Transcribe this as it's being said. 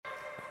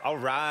All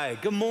right,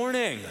 good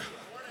morning.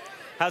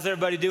 How's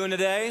everybody doing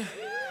today?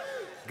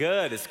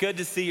 Good, it's good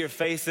to see your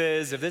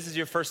faces. If this is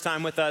your first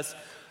time with us,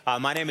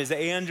 my name is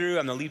Andrew.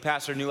 I'm the lead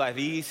pastor of New Life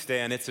East,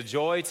 and it's a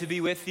joy to be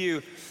with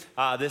you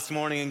this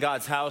morning in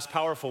God's house.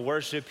 Powerful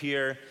worship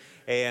here,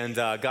 and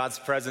God's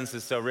presence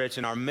is so rich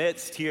in our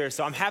midst here.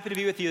 So I'm happy to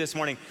be with you this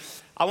morning.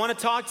 I want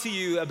to talk to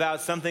you about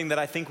something that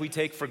I think we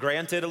take for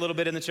granted a little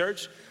bit in the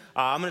church.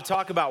 I'm going to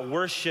talk about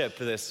worship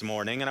this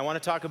morning, and I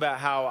want to talk about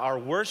how our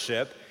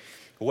worship,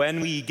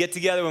 when we get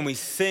together, when we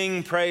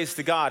sing praise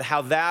to God,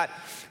 how that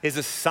is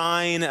a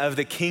sign of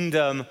the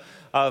kingdom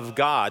of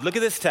God. Look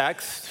at this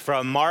text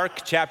from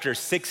Mark chapter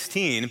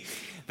 16.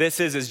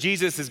 This is as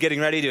Jesus is getting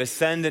ready to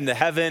ascend into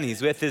heaven.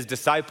 He's with his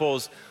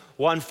disciples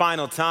one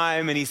final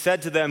time, and he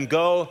said to them,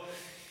 "Go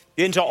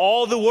into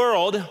all the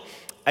world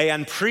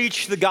and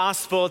preach the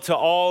gospel to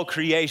all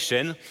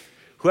creation.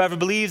 Whoever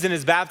believes and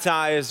is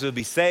baptized will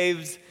be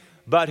saved,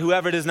 but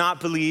whoever does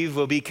not believe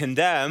will be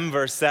condemned."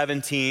 Verse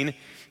 17.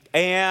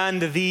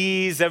 And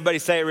these, everybody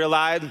say it real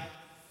loud.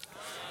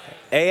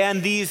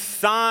 And these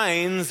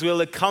signs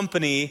will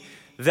accompany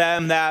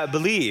them that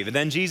believe. And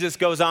then Jesus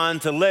goes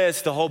on to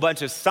list a whole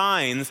bunch of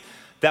signs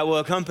that will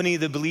accompany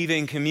the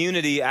believing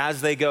community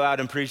as they go out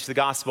and preach the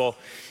gospel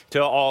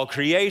to all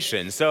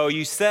creation. So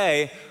you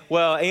say,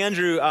 well,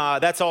 Andrew,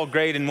 that's all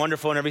great and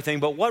wonderful and everything,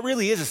 but what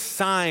really is a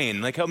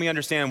sign? Like, help me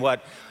understand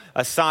what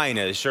a sign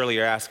is. Surely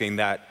you're asking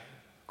that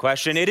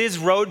question. It is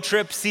road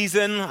trip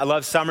season. I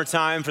love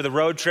summertime for the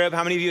road trip.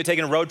 How many of you have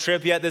taken a road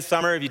trip yet this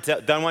summer? Have you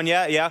done one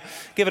yet? Yeah?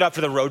 Give it up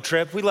for the road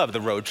trip. We love the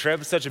road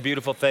trip. It's such a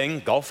beautiful thing.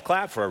 Golf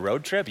clap for a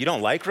road trip. You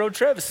don't like road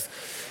trips?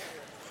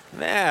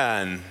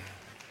 Man,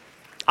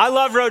 I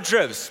love road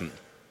trips.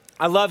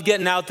 I love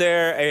getting out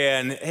there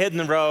and hitting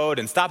the road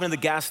and stopping at the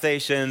gas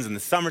stations and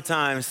the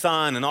summertime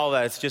sun and all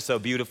that. It's just so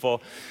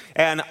beautiful.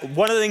 And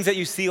one of the things that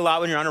you see a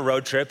lot when you're on a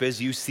road trip is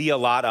you see a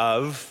lot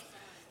of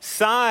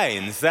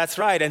signs. That's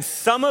right. And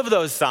some of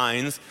those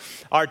signs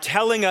are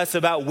telling us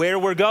about where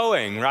we're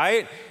going,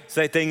 right?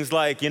 Say things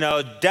like,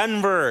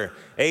 Denver,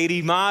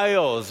 80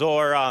 miles,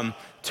 or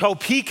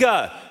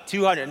Topeka,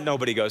 200.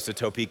 Nobody goes to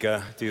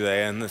Topeka, do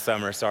they, in the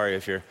summer? Sorry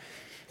if you're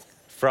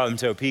from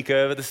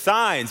Topeka. But the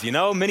signs,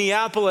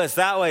 Minneapolis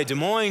that way, Des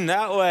Moines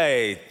that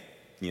way,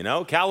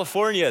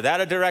 California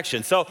that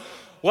direction. So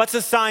what's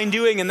a sign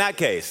doing in that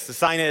case? The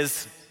sign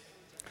is,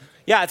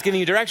 it's giving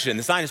you direction.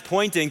 The sign is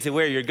pointing to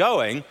where you're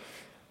going.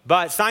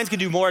 But signs can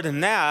do more than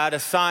that. A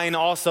sign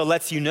also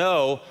lets you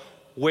know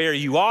where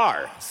you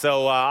are.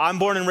 So I'm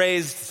born and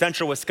raised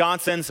central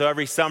Wisconsin, so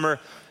every summer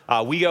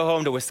we go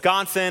home to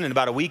Wisconsin. In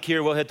about a week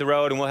here, we'll hit the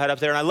road and we'll head up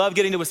there. And I love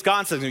getting to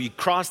Wisconsin. When you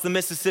cross the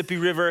Mississippi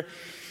River,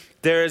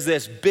 there's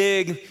this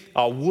big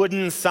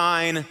wooden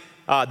sign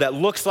that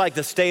looks like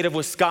the state of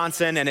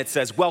Wisconsin, and it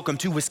says, "Welcome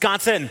to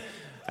Wisconsin,"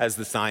 as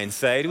the signs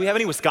say. Do we have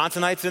any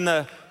Wisconsinites in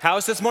the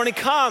house this morning?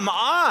 Come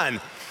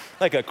on.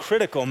 Like a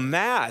critical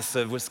mass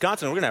of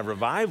Wisconsin. We're gonna have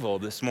revival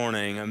this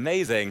morning.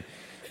 Amazing.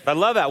 I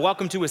love that.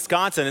 Welcome to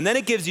Wisconsin. And then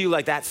it gives you,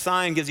 that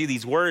sign gives you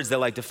these words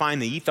that define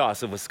the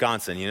ethos of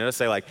Wisconsin.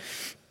 Say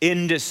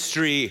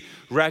industry,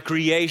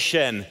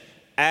 recreation,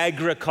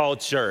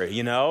 agriculture,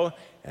 And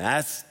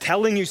that's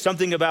telling you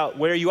something about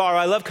where you are.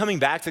 I love coming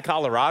back to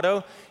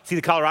Colorado. See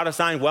the Colorado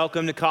sign,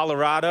 "Welcome to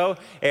Colorado,"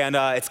 and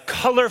it's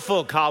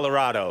colorful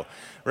Colorado,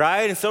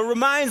 right? And so it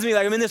reminds me,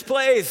 I'm in this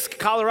place,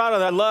 Colorado,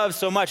 that I love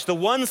so much. The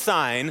one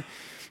sign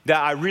that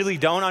I really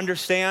don't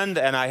understand,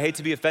 and I hate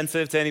to be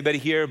offensive to anybody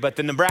here, but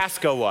the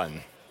Nebraska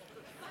one.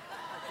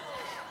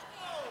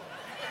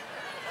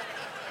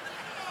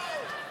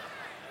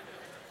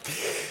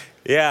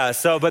 Yeah,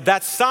 but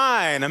that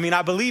sign,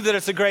 I believe that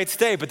it's a great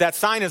state, but that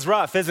sign is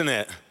rough, isn't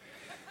it?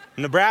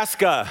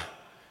 Nebraska, ...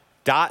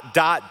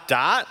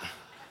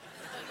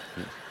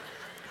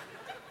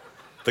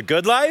 The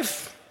good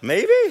life?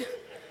 Maybe?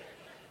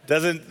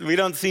 We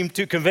don't seem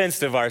too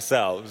convinced of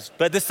ourselves.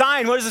 But the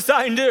sign, what does the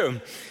sign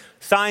do?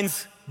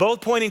 Sign's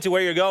both pointing to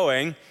where you're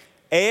going,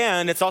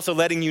 and it's also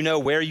letting you know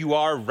where you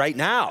are right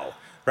now,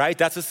 right?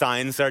 That's what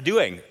signs are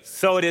doing.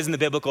 So it is in the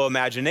biblical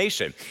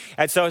imagination.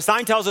 And so a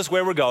sign tells us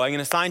where we're going,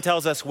 and a sign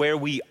tells us where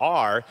we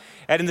are.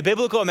 And in the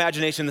biblical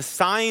imagination, the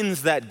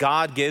signs that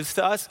God gives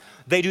to us,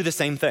 they do the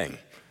same thing.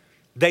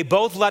 They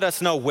both let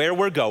us know where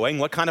we're going,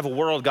 what kind of a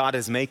world God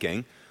is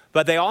making,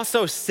 but they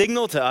also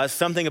signal to us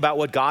something about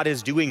what God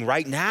is doing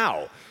right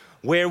now,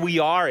 where we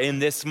are in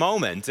this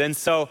moment. And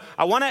so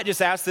I want to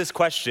just ask this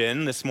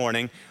question this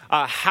morning.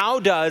 How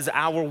does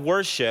our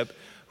worship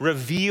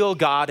reveal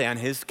God and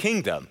his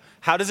kingdom?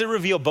 How does it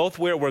reveal both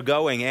where we're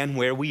going and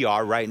where we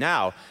are right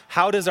now?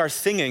 How does our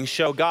singing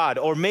show God?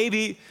 Or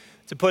maybe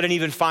to put an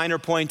even finer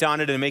point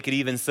on it and make it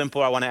even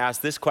simpler, I want to ask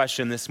this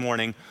question this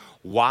morning.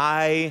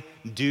 Why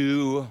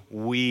do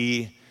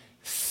we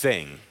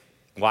sing?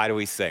 Why do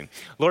we sing?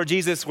 Lord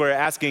Jesus, we're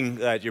asking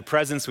that your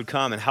presence would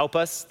come and help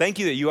us. Thank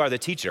you that you are the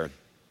teacher,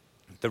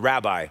 the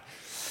rabbi,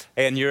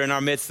 and you're in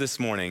our midst this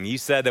morning. You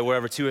said that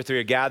wherever 2 or 3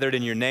 are gathered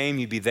in your name,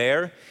 you'd be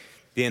there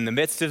in the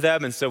midst of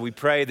them. And so we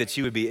pray that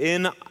you would be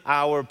in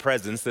our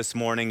presence this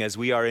morning as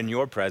we are in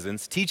your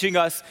presence, teaching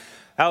us,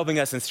 helping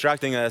us,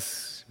 instructing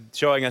us,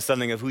 showing us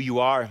something of who you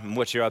are and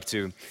what you're up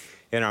to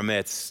in our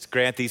midst.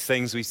 Grant these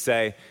things, we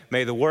say.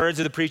 May the words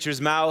of the preacher's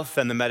mouth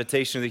and the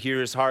meditation of the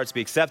hearer's hearts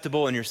be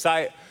acceptable in your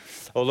sight.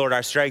 O Lord,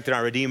 our strength and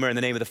our Redeemer, in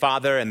the name of the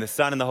Father and the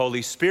Son and the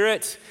Holy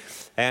Spirit.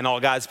 And all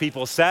God's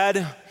people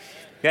said,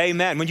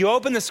 amen. When you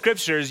open the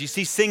scriptures, you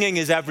see singing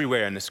is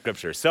everywhere in the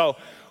scriptures. So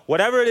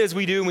whatever it is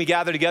we do and we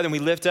gather together and we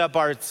lift up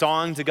our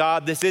song to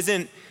God, this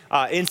isn't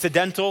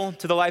incidental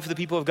to the life of the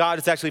people of God.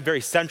 It's actually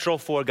very central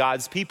for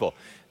God's people.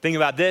 Think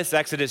about this,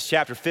 Exodus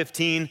chapter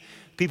 15.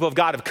 People of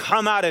God have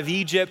come out of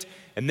Egypt,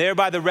 and there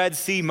by the Red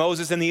Sea,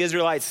 Moses and the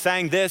Israelites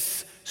sang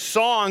this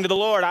song to the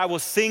Lord. I will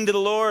sing to the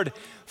Lord,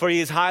 for he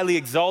is highly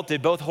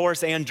exalted. Both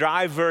horse and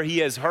driver he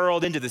has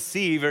hurled into the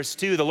sea. Verse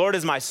 2, the Lord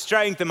is my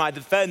strength and my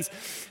defense.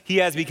 He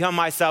has become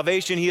my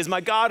salvation. He is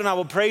my God, and I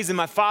will praise him,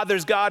 my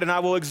Father's God, and I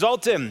will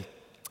exalt him.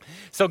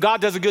 So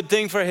God does a good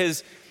thing for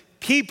his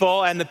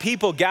people, and the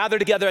people gather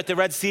together at the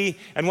Red Sea,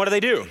 and what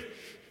do?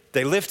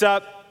 They lift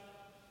up,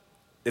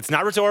 it's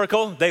not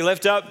rhetorical, they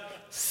lift up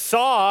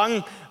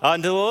song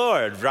unto the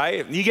Lord,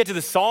 right? You get to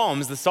the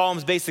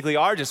Psalms basically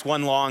are just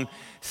one long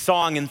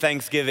song in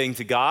thanksgiving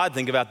to God.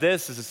 Think about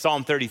this. This is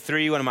Psalm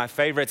 33, one of my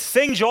favorites.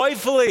 Sing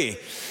joyfully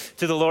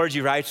to the Lord,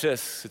 you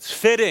righteous. It's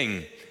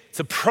fitting,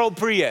 it's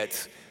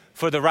appropriate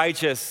for the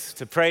righteous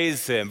to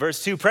praise him.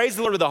 Verse 2, praise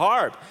the Lord with the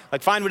harp.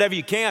 Like find whatever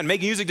you can.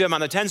 Make music to him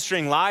on the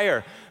 10-string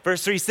lyre.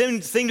 Verse 3,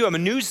 sing to him a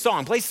new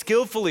song. Play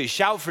skillfully.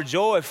 Shout for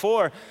joy.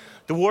 For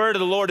the word of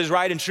the Lord is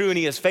right and true, and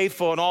he is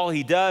faithful in all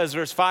he does.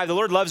 Verse 5, the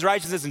Lord loves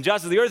righteousness and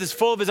justice. The earth is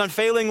full of his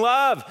unfailing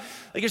love.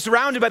 Like you're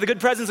surrounded by the good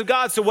presence of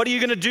God. So what are you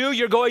going to do?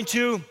 You're going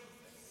to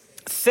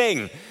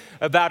sing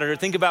about it. Or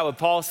think about what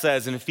Paul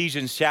says in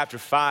Ephesians chapter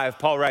 5.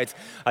 Paul writes,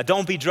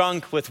 don't be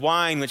drunk with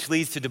wine, which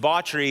leads to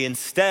debauchery.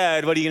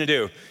 Instead, what are you going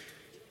to do?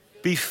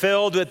 Be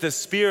filled with the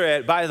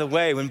Spirit. By the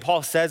way, when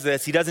Paul says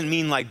this, he doesn't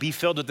mean like be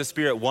filled with the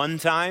Spirit one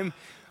time.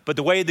 But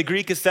the way the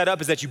Greek is set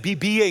up is that you be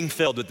being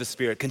filled with the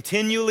Spirit,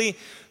 continually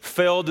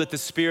filled with the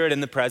Spirit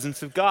in the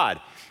presence of God.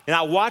 And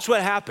now watch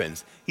what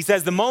happens. He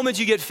says the moment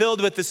you get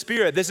filled with the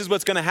Spirit, this is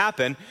what's going to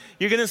happen.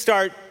 You're going to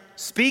start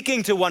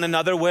speaking to one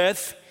another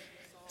with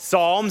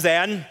psalms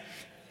and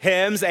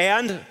hymns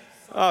and,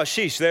 oh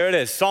sheesh, there it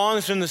is,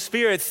 songs from the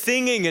Spirit,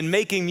 singing and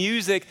making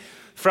music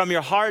from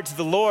your heart to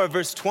the Lord.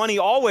 Verse 20,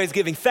 always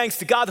giving thanks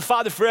to God the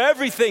Father for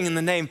everything in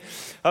the name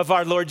of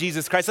our Lord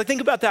Jesus Christ. Like think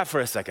about that for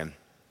a second.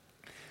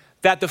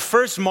 That the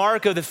first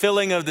mark of the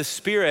filling of the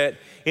Spirit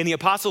in the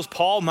Apostle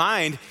Paul's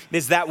mind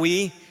is that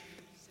we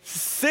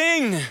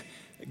sing.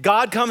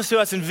 God comes to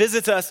us and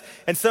visits us,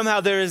 and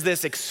somehow there is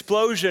this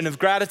explosion of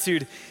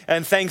gratitude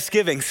and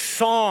thanksgiving.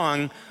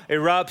 Song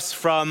erupts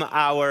from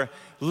our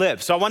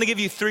lips. So I want to give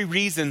you 3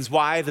 reasons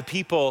why the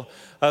people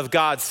of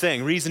God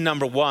sing. Reason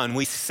number 1,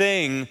 we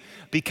sing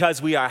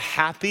because we are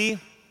happy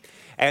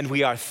and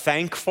we are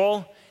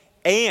thankful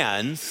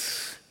and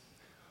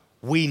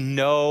we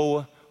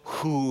know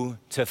who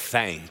to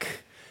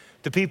thank.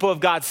 The people of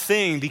God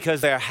sing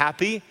because they're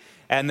happy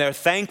and they're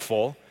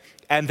thankful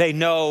and they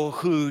know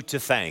who to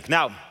thank.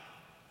 Now,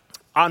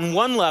 on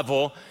one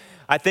level,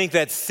 I think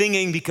that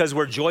singing because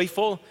we're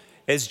joyful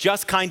is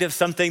just kind of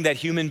something that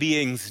human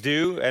beings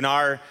do. In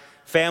our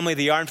family,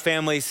 the Arndt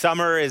family,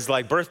 summer is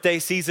like birthday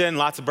season,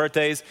 lots of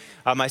birthdays.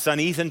 My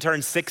son Ethan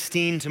turns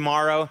 16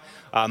 tomorrow.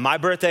 My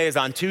birthday is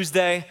on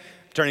Tuesday,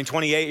 turning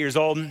 28 years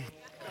old.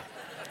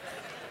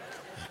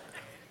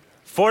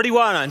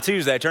 41 on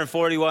Tuesday, I turned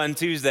 41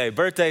 Tuesday.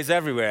 Birthdays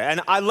everywhere. And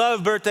I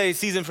love birthday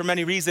season for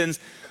many reasons,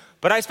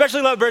 but I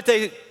especially love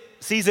birthday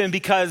season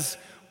because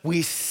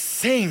we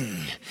sing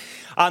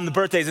on the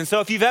birthdays. And so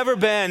if you've ever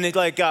been, if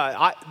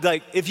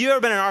you've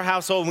ever been in our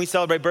household and we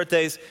celebrate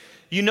birthdays,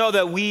 you know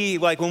that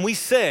when we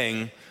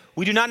sing,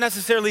 we do not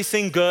necessarily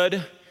sing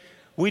good.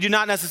 We do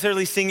not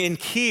necessarily sing in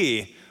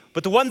key.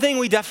 But the one thing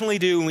we definitely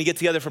do when we get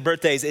together for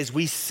birthdays is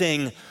we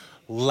sing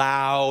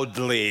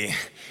loudly.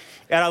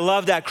 And I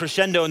love that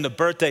crescendo in the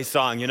birthday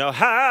song,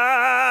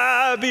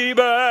 happy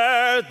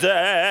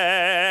birthday.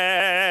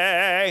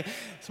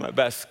 It's my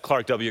best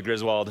Clark W.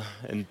 Griswold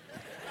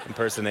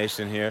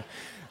impersonation here.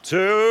 To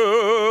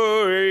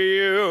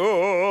you,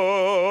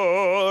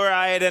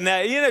 right? And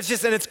that,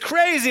 it's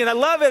crazy and I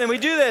love it and we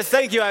do this.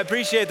 Thank you, I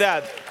appreciate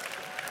that.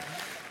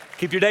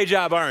 Keep your day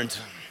job, Arndt.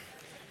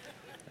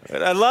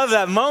 I love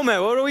that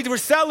moment. We're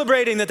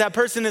celebrating that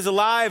person is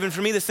alive, and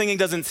for me the singing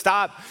doesn't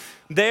stop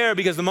there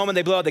because the moment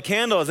they blow out the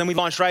candles, then we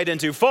launch right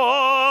into,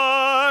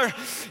 for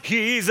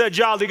he's a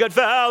jolly good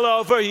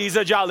fellow, for he's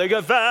a jolly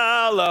good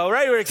fellow,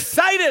 right? We're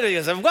excited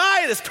because of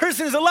why this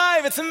person is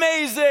alive. It's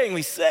amazing.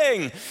 We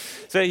sing.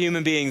 That's what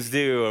human beings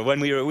do.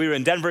 When we were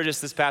in Denver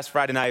just this past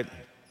Friday night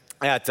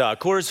at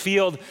Coors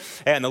Field,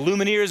 and the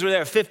Lumineers were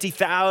there,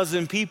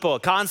 50,000 people, a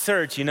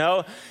concert, and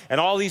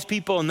all these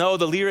people know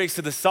the lyrics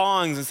to the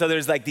songs, and so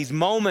there's like these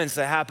moments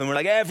that happen where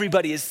like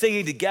everybody is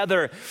singing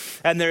together,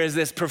 and there is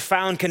this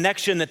profound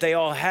connection that they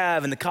all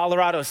have in the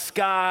Colorado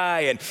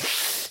sky, and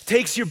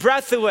takes your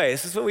breath away.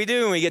 This is what we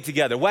do when we get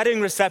together. Wedding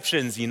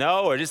receptions,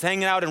 or just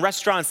hanging out in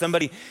restaurants.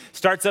 Somebody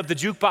starts up the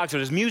jukebox or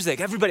there's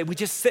music. Everybody,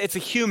 it's a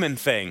human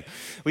thing.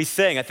 We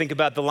sing. I think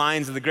about the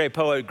lines of the great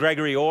poet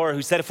Gregory Orr,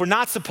 who said, if we're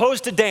not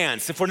supposed to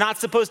dance, if we're not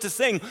supposed to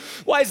sing,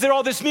 why is there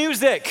all this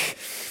music?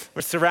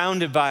 We're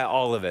surrounded by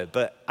all of it.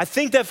 But I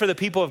think that for the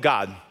people of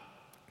God,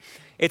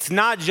 it's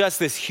not just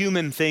this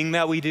human thing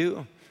that we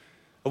do.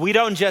 We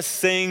don't just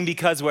sing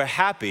because we're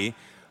happy,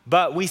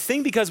 but we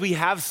sing because we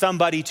have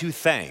somebody to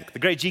thank. The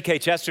great G.K.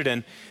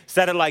 Chesterton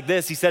said it like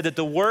this. He said that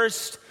the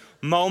worst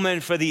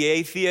moment for the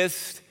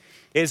atheist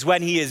is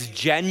when he is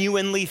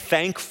genuinely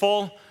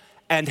thankful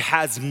and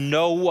has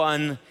no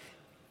one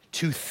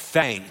to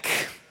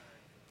thank.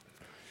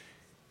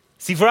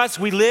 See, for us,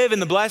 we live in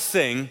the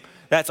blessing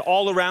that's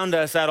all around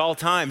us at all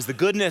times, the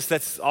goodness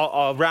that's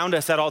all around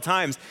us at all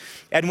times.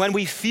 And when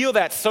we feel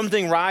that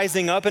something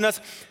rising up in us,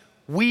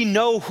 we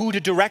know who to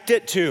direct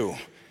it to.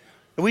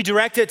 We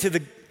direct it to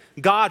the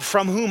God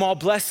from whom all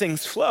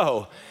blessings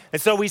flow.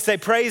 And so we say,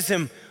 praise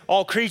him,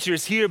 all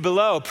creatures here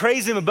below.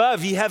 Praise him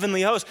above, ye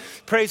heavenly hosts.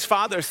 Praise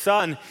Father,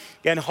 Son,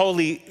 and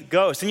Holy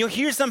Ghost. And you'll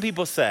hear some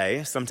people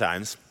say,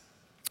 sometimes,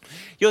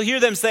 you'll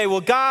hear them say,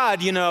 well,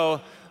 God,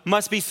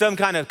 must be some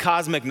kind of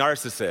cosmic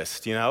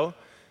narcissist,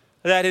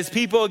 that his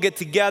people get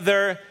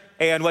together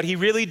and what he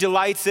really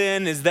delights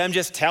in is them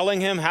just telling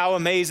him how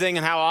amazing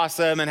and how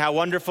awesome and how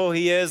wonderful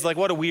he is. Like,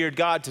 what a weird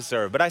God to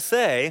serve. But I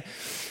say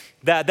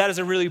that is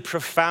a really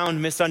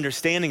profound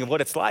misunderstanding of what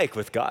it's like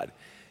with God.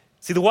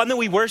 See, the one that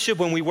we worship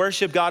when we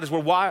worship God is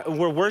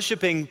we're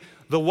worshiping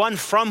the one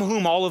from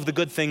whom all of the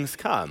good things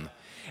come.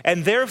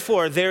 And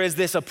therefore, there is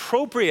this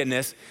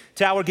appropriateness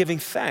to our giving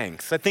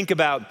thanks. I think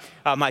about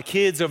my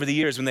kids over the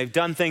years when they've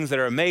done things that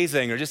are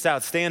amazing or just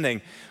outstanding.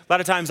 A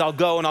lot of times I'll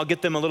go and I'll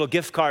get them a little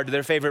gift card to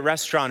their favorite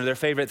restaurant or their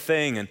favorite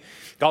thing, and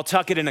I'll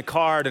tuck it in a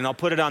card and I'll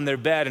put it on their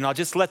bed and I'll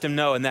just let them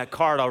know in that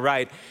card I'll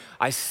write,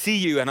 I see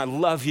you and I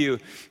love you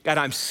and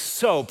I'm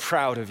so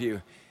proud of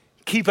you.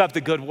 Keep up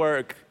the good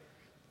work.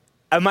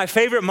 And my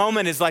favorite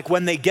moment is like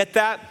when they get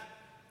that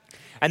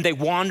and they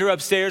wander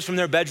upstairs from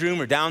their bedroom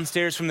or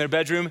downstairs from their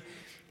bedroom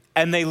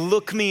and they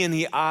look me in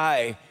the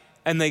eye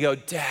and they go,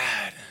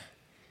 Dad,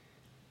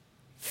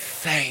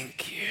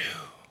 thank you.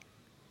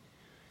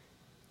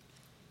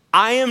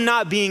 I am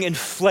not being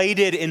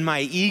inflated in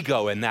my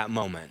ego in that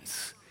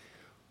moment.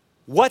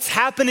 What's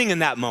happening in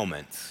that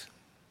moment?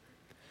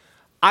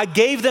 I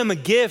gave them a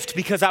gift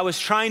because I was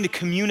trying to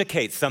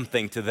communicate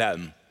something to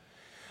them.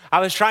 I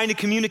was trying to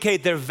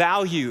communicate their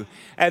value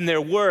and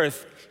their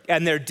worth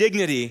and their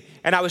dignity,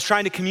 and I was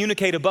trying to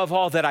communicate above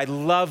all that I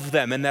love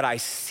them and that I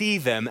see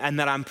them and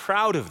that I'm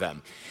proud of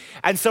them.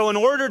 And so in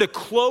order to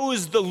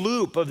close the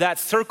loop of that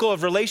circle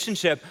of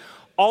relationship,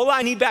 all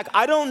I need back,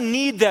 I don't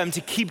need them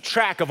to keep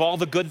track of all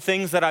the good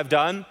things that I've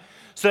done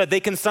so that they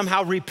can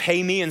somehow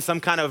repay me in some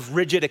kind of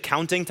rigid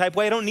accounting type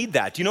way. I don't need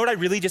that. Do you know what I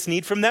really just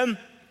need from them?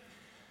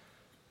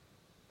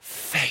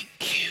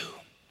 Thank you.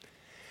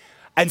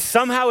 And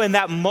somehow in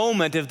that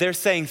moment of their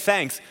saying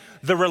thanks,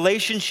 the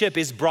relationship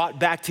is brought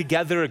back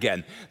together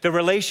again. The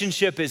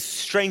relationship is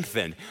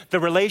strengthened. The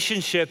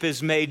relationship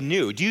is made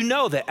new. Do you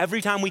know that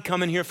every time we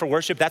come in here for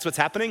worship, that's what's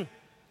happening?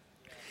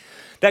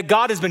 That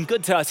God has been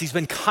good to us. He's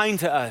been kind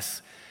to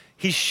us.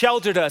 He's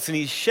sheltered us and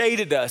he's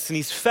shaded us and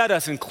he's fed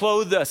us and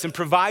clothed us and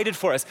provided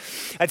for us.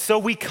 And so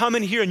we come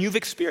in here and you've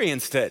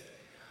experienced it.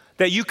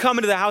 That you come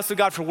into the house of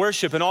God for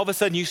worship and all of a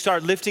sudden you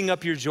start lifting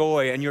up your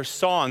joy and your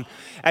song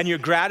and your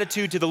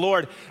gratitude to the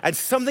Lord, and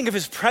something of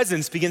his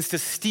presence begins to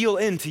steal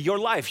into your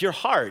life, your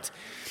heart.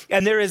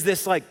 And there is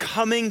this like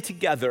coming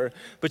together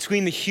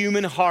between the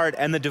human heart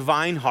and the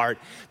divine heart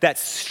that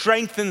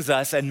strengthens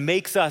us and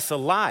makes us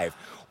alive.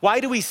 Why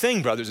do we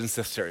sing, brothers and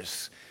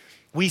sisters?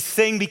 We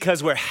sing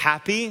because we're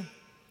happy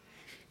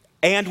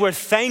and we're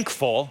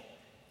thankful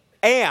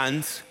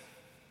and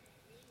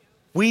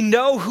we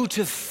know who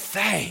to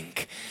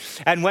thank.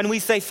 And when we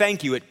say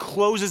thank you, it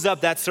closes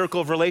up that circle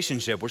of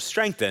relationship. We're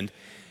strengthened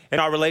in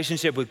our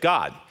relationship with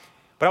God.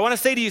 But I want to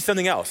say to you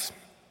something else.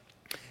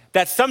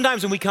 That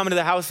sometimes when we come into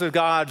the house of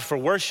God for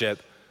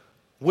worship,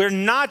 we're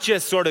not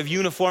just sort of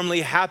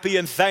uniformly happy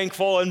and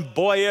thankful and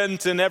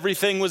buoyant and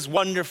everything was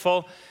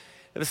wonderful.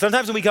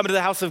 Sometimes when we come into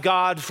the house of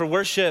God for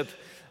worship,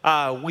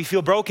 we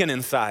feel broken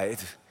inside.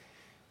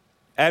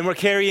 And we're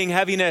carrying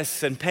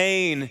heaviness and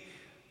pain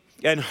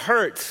and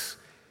hurt.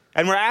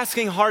 And we're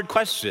asking hard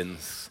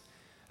questions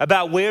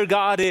about where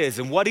God is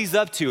and what he's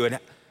up to. And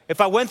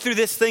if I went through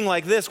this thing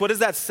like this, what does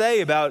that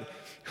say about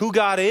who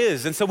God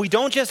is? And so we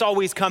don't just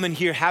always come in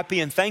here happy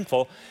and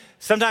thankful.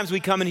 Sometimes we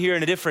come in here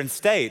in a different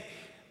state.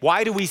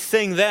 Why do we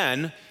sing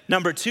then?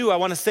 Number two, I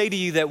want to say to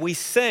you that we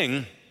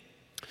sing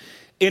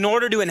in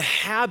order to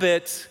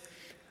inhabit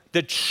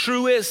the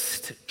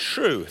truest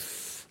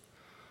truth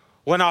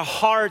when our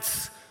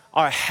hearts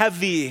are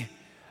heavy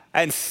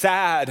and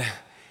sad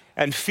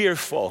and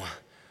fearful.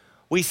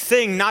 We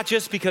sing not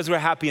just because we're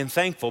happy and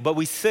thankful, but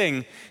we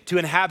sing to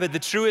inhabit the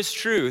truest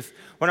truth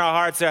when our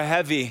hearts are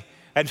heavy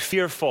and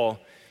fearful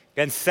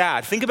and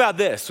sad. Think about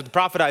this, what the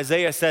prophet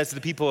Isaiah says to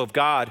the people of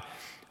God.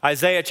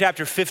 Isaiah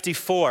chapter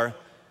 54,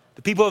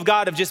 The people of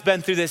God have just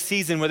been through this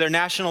season where their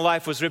national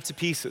life was ripped to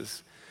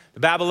pieces. The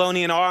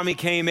Babylonian army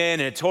came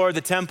in and it tore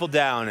the temple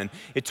down and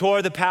it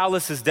tore the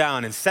palaces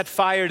down and set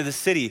fire to the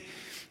city.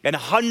 And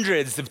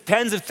hundreds of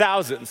tens of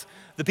thousands,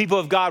 the people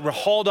of God were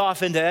hauled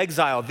off into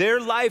exile. Their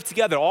life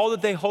together, all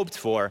that they hoped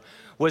for,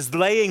 was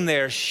laying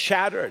there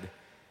shattered.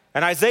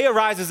 And Isaiah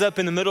rises up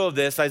in the middle of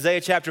this,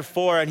 Isaiah chapter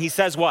 4, and he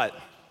says what?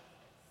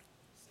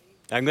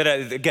 I'm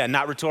gonna, again,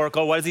 not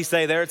rhetorical. What does he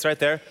say there? It's right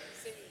there.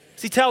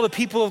 Does he tell the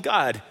people of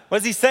God? What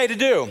does he say to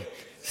do?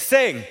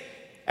 Sing.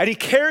 And he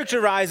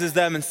characterizes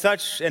them in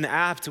such an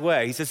apt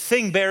way. He says,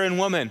 sing, barren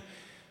woman,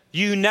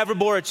 you who never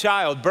bore a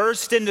child.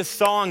 Burst into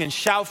song and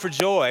shout for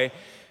joy,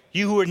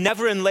 you who were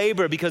never in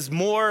labor, because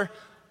more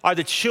are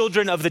the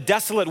children of the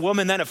desolate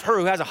woman than of her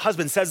who has a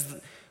husband. Says,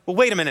 well,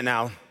 wait a minute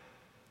now.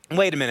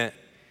 Wait a minute.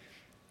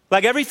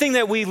 Like everything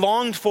that we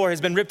longed for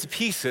has been ripped to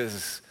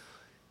pieces,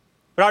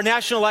 but our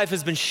national life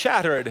has been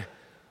shattered.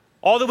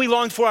 All that we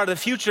longed for out of the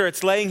future,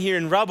 it's laying here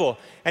in rubble.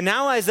 And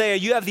now, Isaiah,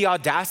 you have the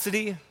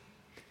audacity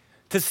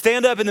to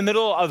stand up in the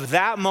middle of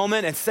that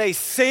moment and say,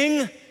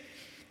 sing,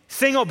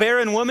 O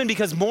barren woman,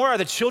 because more are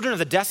the children of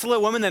the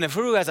desolate woman than of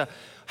her who has a,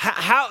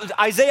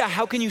 Isaiah,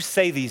 how can you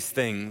say these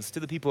things to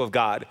the people of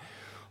God?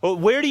 Well,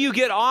 where do you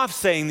get off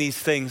saying these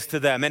things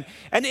to them? And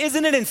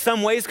isn't it in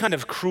some ways kind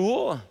of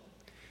cruel?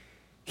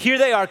 Here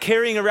they are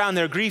carrying around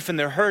their grief and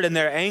their hurt and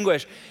their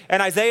anguish.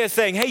 And Isaiah is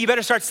saying, hey, you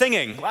better start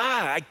singing.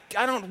 Why?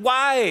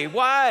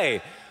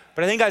 Why?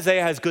 But I think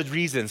Isaiah has good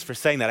reasons for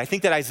saying that. I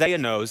think that Isaiah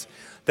knows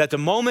that the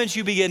moment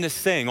you begin to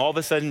sing, all of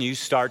a sudden you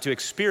start to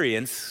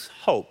experience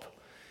hope.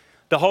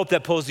 The hope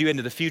that pulls you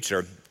into the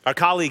future. Our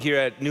colleague here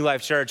at New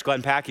Life Church,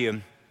 Glenn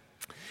Pacquiao,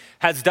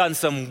 has done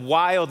some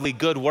wildly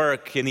good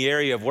work in the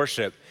area of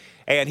worship.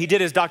 And he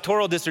did his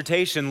doctoral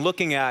dissertation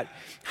looking at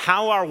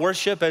how our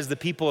worship as the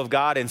people of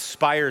God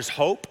inspires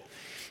hope.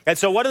 And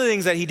so one of the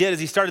things that he did is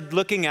he started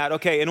looking at,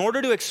 okay, in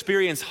order to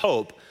experience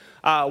hope,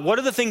 what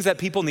are the things that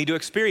people need to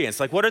experience?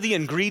 Like, what are the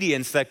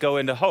ingredients that go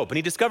into hope? And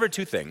he discovered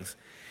two things.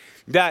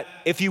 That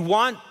if you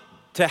want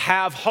to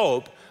have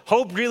hope,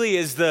 hope really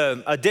is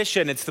the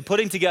addition, it's the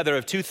putting together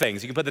of two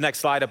things. You can put the next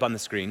slide up on the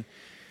screen.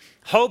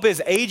 Hope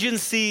is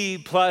agency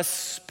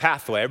plus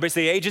pathway. Everybody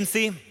say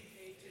agency?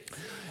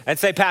 And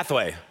say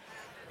pathway.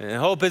 And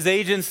hope is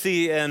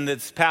agency and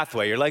it's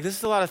pathway. You're like, this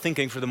is a lot of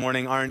thinking for the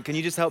morning, Arndt. Can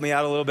you just help me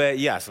out a little bit?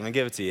 Yes, I'm gonna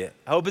give it to you.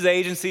 Hope is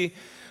agency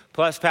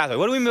plus pathway.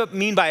 What do we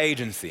mean by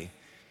agency?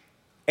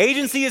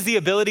 Agency is the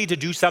ability to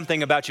do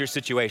something about your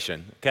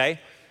situation, okay?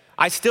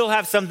 I still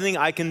have something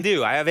I can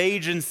do. I have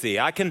agency.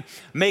 I can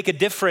make a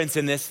difference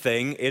in this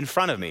thing in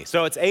front of me.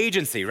 So it's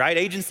agency, right?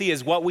 Agency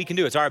is what we can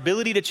do. It's our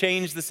ability to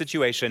change the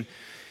situation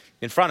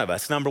in front of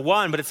us, number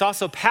one, but it's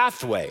also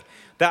pathway,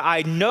 that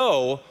I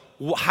know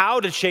how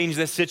to change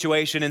this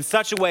situation in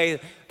such a way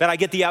that I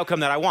get the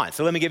outcome that I want.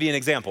 So let me give you an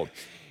example.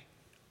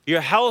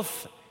 Your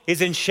health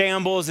is in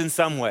shambles in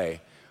some way.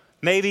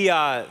 Maybe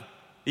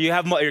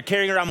you're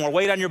carrying around more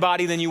weight on your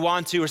body than you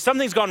want to, or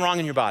something's gone wrong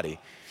in your body.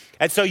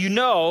 And so you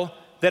know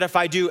that if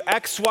I do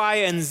X, Y,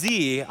 and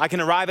Z, I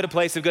can arrive at a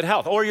place of good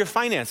health. Or your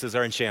finances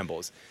are in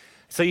shambles.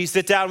 So you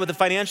sit down with a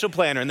financial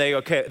planner and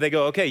they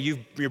go, okay,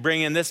 you're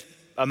bringing in this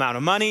amount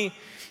of money.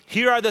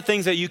 Here are the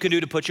things that you can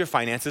do to put your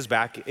finances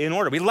back in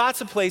order. We have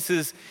lots of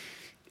places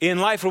in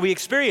life where we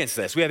experience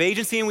this. We have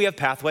agency and we have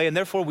pathway, and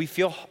therefore we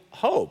feel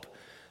hope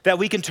that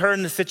we can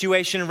turn the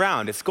situation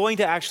around. It's going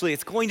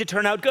to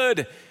turn out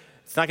good.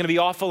 It's not gonna be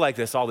awful like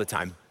this all the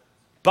time.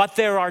 But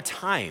there are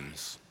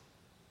times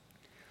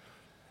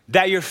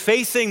that you're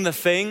facing the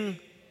thing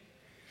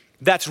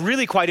that's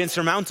really quite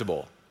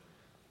insurmountable.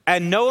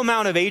 And no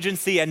amount of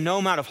agency and no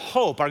amount of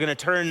hope are gonna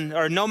turn,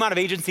 or no amount of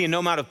agency and no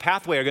amount of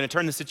pathway are gonna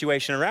turn the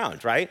situation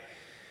around, right?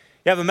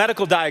 You have a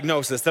medical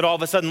diagnosis that all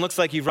of a sudden looks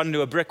like you've run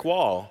into a brick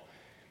wall.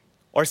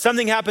 Or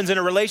something happens in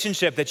a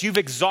relationship that you've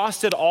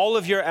exhausted all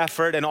of your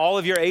effort and all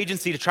of your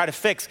agency to try to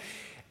fix,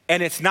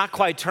 and it's not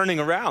quite turning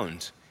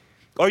around.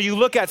 Or you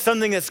look at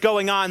something that's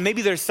going on,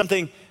 maybe there's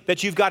something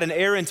that you've got an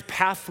errant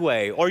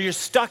pathway, or you're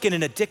stuck in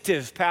an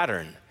addictive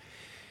pattern.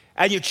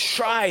 And you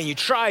try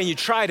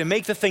to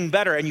make the thing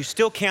better, and you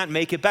still can't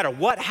make it better.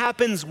 What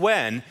happens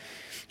when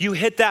you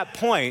hit that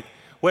point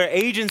where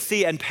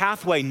agency and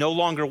pathway no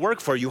longer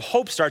work for you?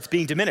 Hope starts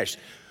being diminished.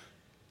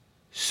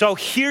 So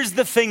here's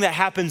the thing that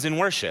happens in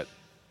worship,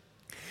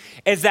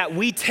 is that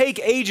we take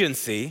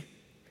agency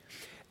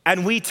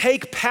and we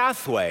take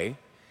pathway,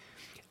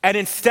 and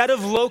instead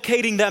of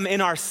locating them in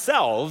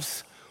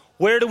ourselves,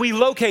 where do we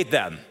locate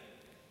them?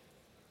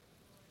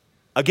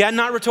 Again,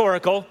 not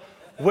rhetorical.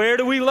 Where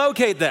do we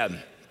locate them?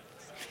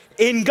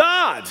 In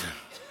God.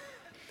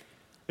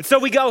 And so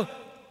we go,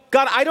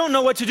 God, I don't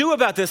know what to do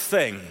about this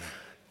thing,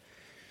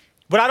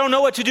 but I don't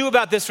know what to do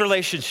about this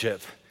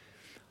relationship.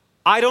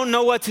 I don't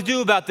know what to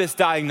do about this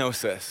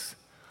diagnosis.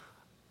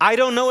 I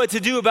don't know what to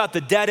do about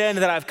the dead end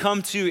that I've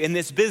come to in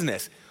this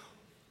business.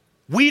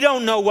 We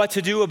don't know what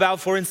to do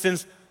about, for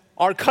instance,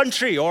 our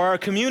country or our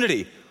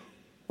community.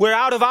 We're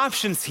out of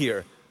options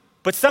here.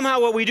 But somehow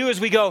what we do is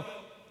we go,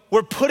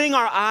 we're putting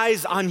our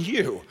eyes on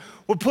you.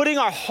 We're putting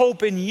our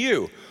hope in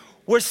you.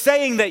 we're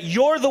saying that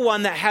you're the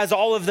one that has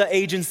all of the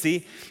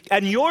agency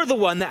and you're the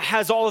one that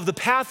has all of the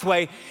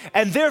pathway,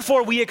 and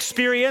therefore we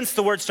experience,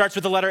 the word starts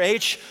with the letter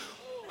H,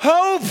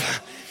 hope.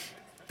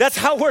 That's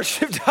how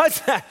worship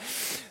does that.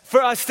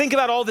 For us, think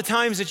about all the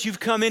times that you've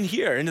come in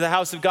here into the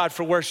house of God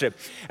for worship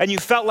and you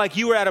felt like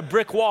you were at a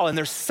brick wall, and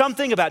there's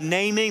something about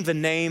naming the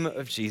name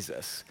of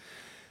Jesus.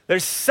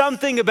 There's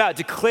something about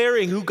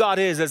declaring who God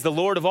is as the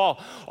Lord of all.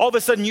 All of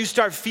a sudden you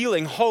start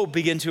feeling hope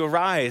begin to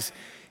arise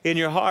in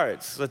your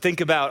hearts. So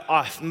think about,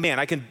 I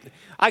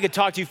could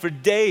talk to you for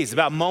days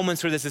about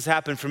moments where this has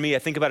happened for me. I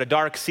think about a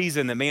dark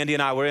season that Mandy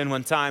and I were in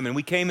one time, and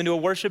we came into a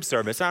worship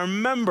service. I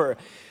remember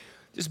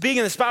just being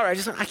in the spot where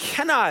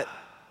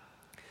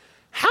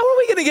how are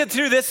we gonna get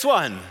through this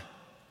one?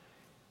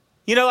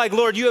 You know, like,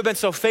 Lord, you have been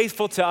so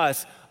faithful to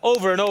us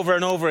over and over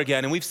and over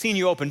again, and we've seen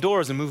you open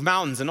doors and move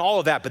mountains and all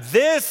of that, but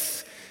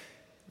this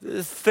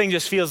thing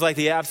just feels like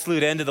the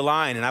absolute end of the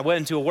line. And I went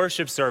into a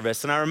worship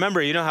service, and I remember,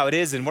 you know how it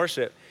is in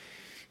worship,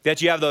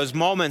 that you have those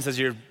moments as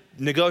you're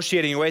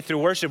negotiating your way through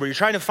worship where you're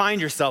trying to find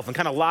yourself and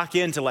kind of lock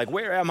into like,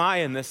 where am I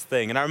in this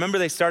thing? And I remember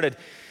they started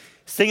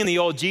singing the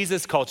old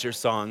Jesus Culture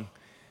song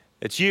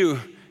that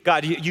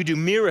God, you do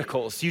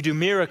miracles, you're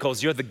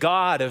the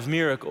God of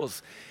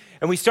miracles.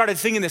 And we started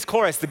singing this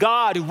chorus, the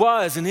God who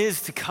was and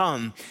is to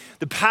come,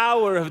 the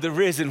power of the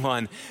risen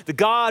one, the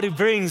God who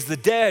brings the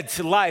dead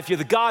to life. You're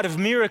the God of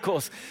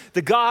miracles,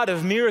 the God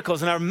of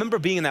miracles. And I remember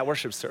being in that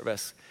worship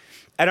service.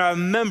 And I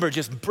remember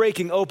just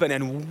breaking open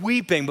and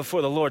weeping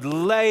before the Lord,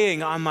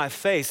 laying on my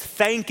face,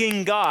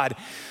 thanking God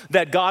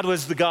that God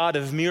was the God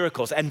of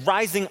miracles, and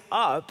rising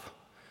up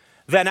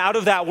then out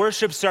of that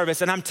worship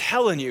service. And I'm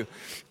telling you,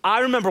 I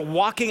remember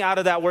walking out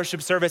of that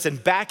worship service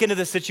and back into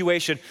the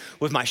situation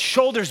with my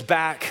shoulders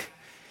back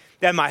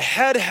and my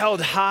head held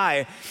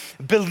high,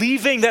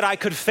 believing that I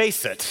could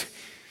face it.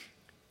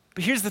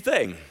 But here's the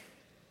thing.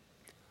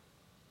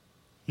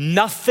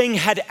 Nothing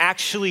had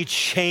actually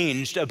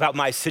changed about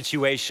my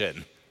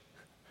situation.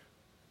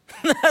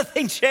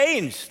 Nothing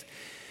changed.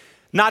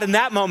 Not in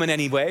that moment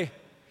anyway.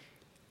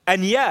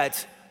 And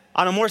yet,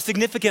 on a more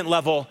significant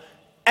level,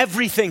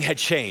 everything had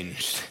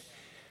changed.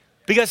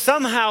 Because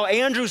somehow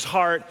Andrew's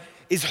heart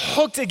is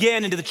hooked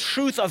again into the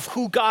truth of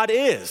who God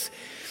is.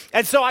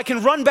 And so I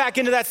can run back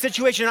into that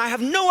situation, and I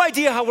have no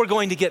idea how we're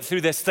going to get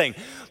through this thing.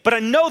 But I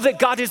know that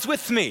God is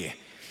with me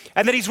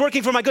and that he's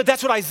working for my good.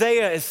 That's what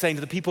Isaiah is saying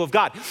to the people of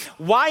God.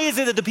 Why is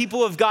it that the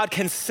people of God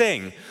can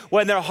sing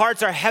when their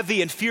hearts are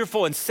heavy and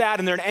fearful and sad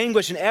and they're in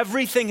anguish and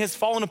everything has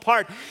fallen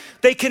apart?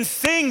 They can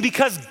sing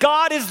because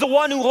God is the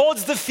one who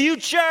holds the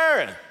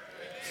future.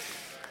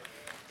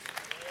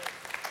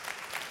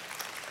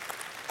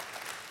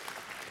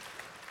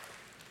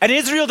 And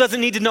Israel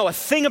doesn't need to know a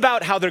thing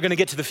about how they're gonna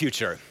get to the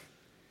future.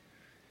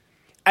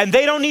 And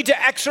they don't need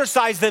to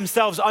exercise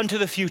themselves unto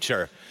the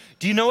future.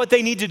 Do you know what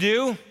they need to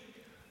do?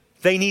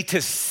 They need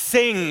to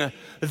sing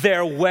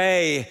their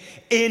way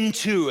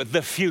into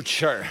the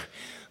future.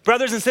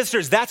 Brothers and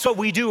sisters, that's what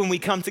we do when we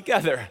come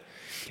together,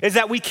 is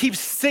that we keep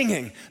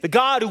singing the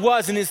God who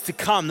was and is to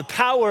come, the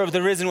power of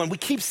the risen one. We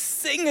keep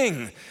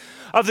singing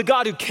of the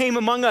God who came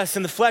among us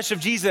in the flesh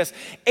of Jesus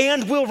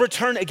and will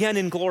return again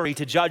in glory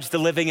to judge the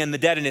living and the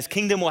dead, and his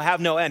kingdom will have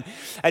no end.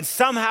 And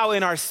somehow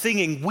in our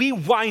singing, we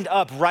wind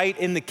up right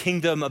in the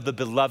kingdom of the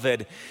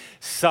beloved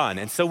Son.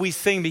 And so we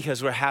sing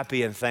because we're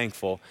happy and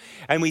thankful.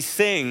 And we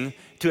sing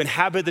to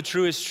inhabit the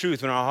truest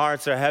truth when our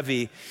hearts are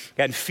heavy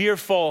and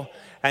fearful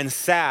and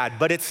sad.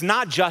 But it's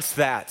not just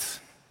that.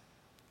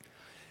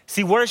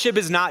 See, worship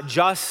is not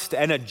just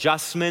an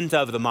adjustment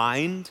of the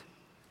mind.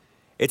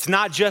 It's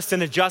not just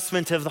an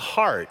adjustment of the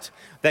heart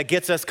that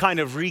gets us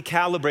kind of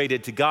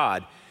recalibrated to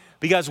God,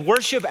 because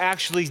worship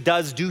actually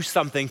does do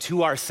something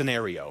to our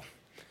scenario.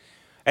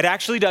 It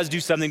actually does do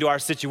something to our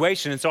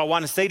situation. And so I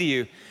want to say to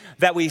you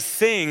that we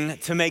sing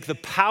to make the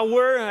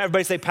power,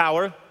 everybody say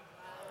power,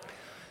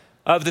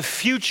 of the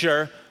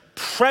future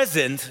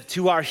present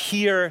to our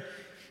here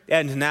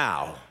and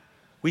now.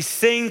 We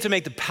sing to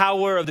make the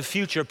power of the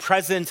future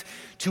present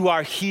to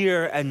our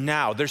here and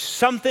now. There's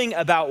something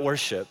about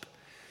worship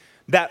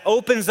that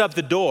opens up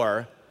the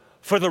door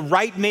for the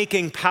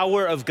right-making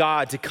power of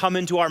God to come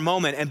into our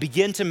moment and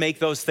begin to make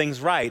those things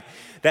right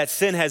that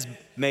sin has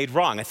made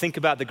wrong. I think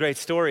about the great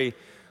story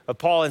of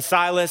Paul and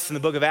Silas in the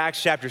book of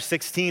Acts chapter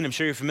 16. I'm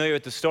sure you're familiar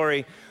with the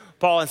story.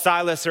 Paul and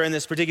Silas are in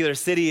this particular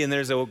city, and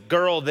there's a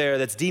girl there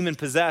that's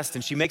demon-possessed,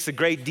 and she makes a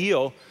great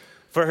deal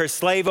for her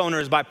slave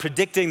owners by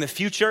predicting the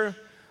future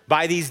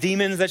by these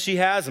demons that she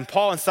has. And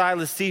Paul and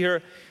Silas see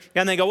her,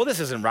 and they go, well, this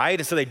isn't right.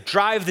 And so they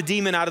drive the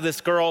demon out of this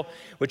girl,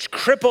 which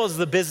cripples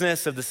the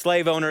business of the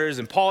slave owners.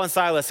 And Paul and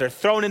Silas are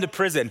thrown into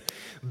prison,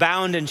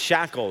 bound in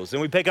shackles.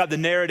 And we pick up the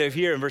narrative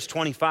here in verse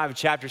 25 of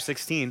chapter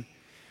 16.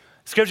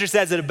 Scripture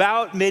says that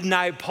about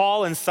midnight,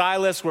 Paul and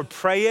Silas were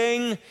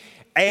praying,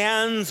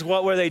 and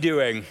what were they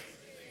doing?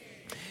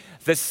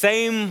 The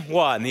same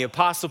one, the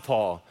Apostle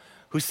Paul,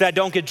 who said,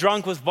 don't get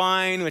drunk with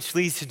wine, which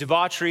leads to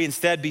debauchery.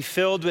 Instead, be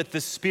filled with the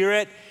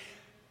Spirit,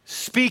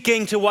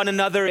 speaking to one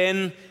another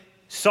in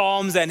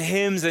psalms and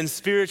hymns and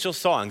spiritual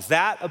songs.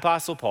 That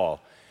Apostle Paul,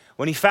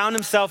 when he found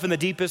himself in the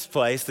deepest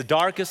place, the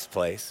darkest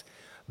place,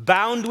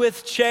 bound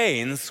with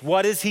chains,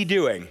 what is he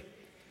doing?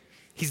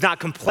 He's not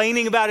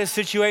complaining about his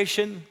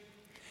situation.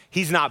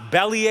 He's not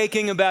belly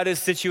aching about his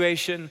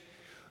situation,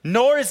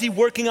 nor is he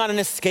working on an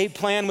escape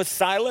plan with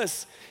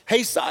Silas.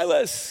 Hey,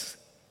 Silas,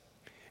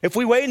 if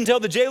we wait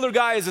until the jailer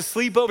guy is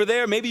asleep over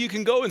there, maybe you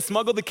can go and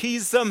smuggle the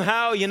keys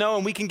somehow,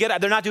 and we can get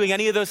out. They're not doing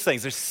any of those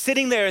things. They're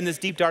sitting there in this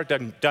deep, dark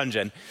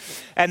dungeon,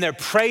 and they're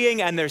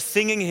praying and they're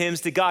singing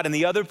hymns to God, and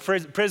the other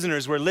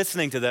prisoners were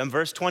listening to them.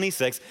 Verse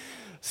 26,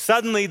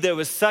 suddenly there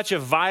was such a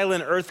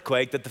violent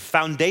earthquake that the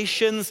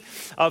foundations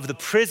of the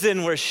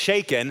prison were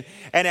shaken,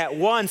 and at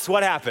once,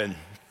 what happened?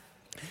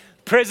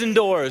 Prison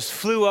doors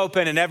flew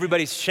open and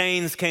everybody's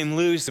chains came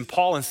loose, and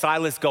Paul and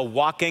Silas go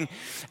walking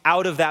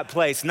out of that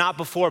place. Not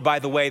before, by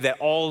the way, that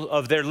all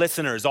of their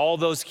listeners, all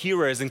those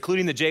hearers,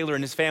 including the jailer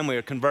and his family,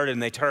 are converted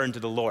and they turn to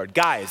the Lord.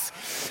 Guys,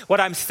 what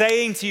I'm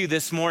saying to you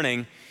this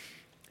morning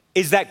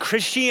is that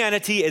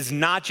Christianity is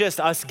not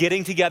just us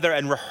getting together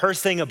and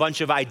rehearsing a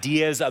bunch of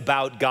ideas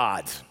about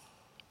God.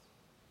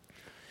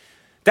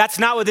 That's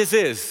not what this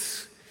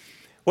is.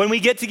 When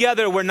we get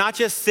together, we're not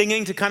just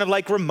singing to kind of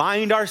like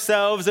remind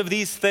ourselves of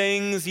these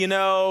things,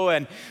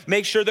 and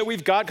make sure that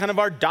we've got kind of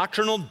our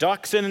doctrinal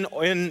ducks in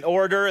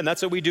order, and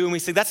that's what we do when we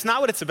sing. That's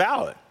not what it's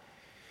about.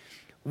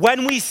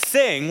 When we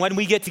sing, when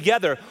we get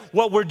together,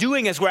 what we're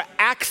doing is we're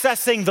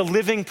accessing the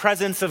living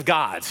presence of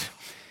God.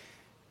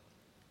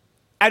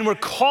 And we're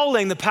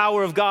calling the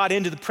power of God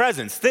into the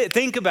presence.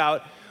 Think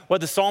about what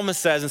the psalmist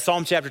says in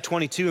Psalm chapter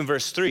 22 and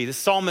verse 3. The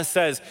psalmist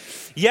says,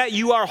 "Yet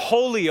you are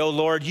holy, O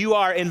Lord, you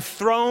are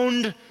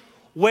enthroned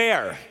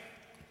where?"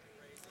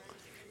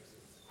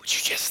 Would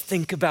you just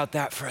think about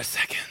that for a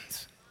second?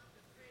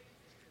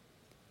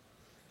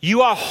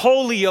 You are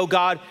holy, O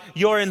God,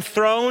 you're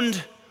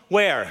enthroned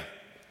where?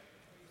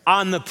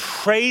 On the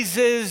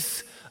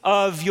praises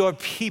of your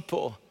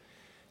people.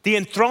 The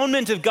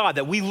enthronement of God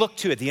that we look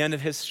to at the end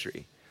of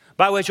history,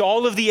 by which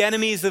all of the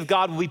enemies of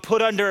God will be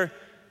put under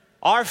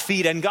our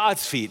feet and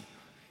God's feet.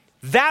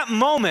 That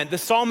moment, the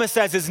psalmist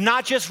says, is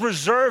not just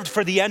reserved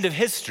for the end of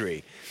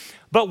history,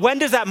 but when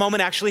does that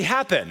moment actually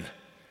happen?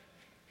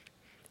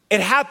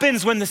 It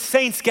happens when the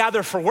saints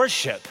gather for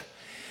worship.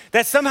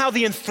 That somehow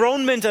the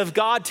enthronement of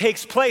God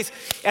takes place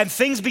and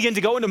things begin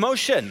to go into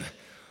motion.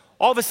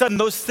 All of a sudden,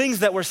 those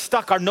things that were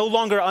stuck are no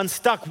longer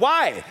unstuck.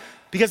 Why?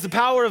 Because the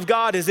power of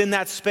God is in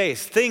that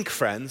space. Think,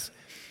 friends,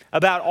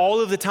 about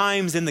all of the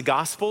times in the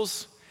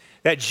Gospels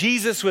that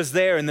Jesus was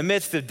there in the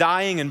midst of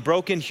dying and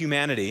broken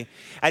humanity,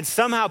 and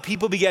somehow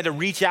people began to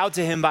reach out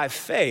to him by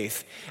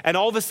faith, and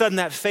all of a sudden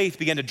that faith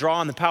began to draw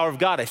on the power of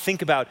God. I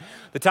think about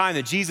the time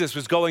that Jesus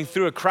was going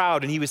through a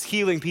crowd and he was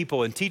healing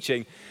people and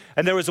teaching,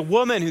 and there was a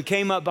woman who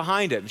came up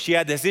behind him. She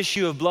had this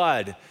issue of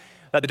blood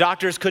that the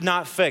doctors could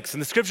not fix,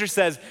 and the scripture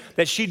says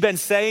that she'd been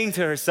saying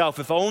to herself,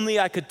 "If only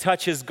I could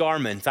touch his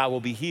garment, I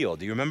will be healed."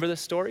 Do you remember this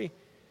story?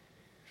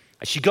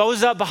 She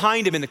goes up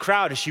behind him in the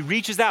crowd and she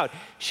reaches out.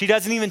 She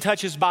doesn't even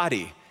touch his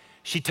body.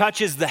 She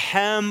touches the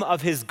hem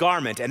of his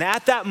garment. And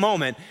at that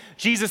moment,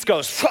 Jesus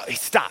goes, he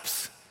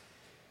stops.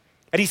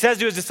 And he says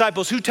to his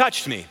disciples, "Who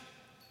touched me?"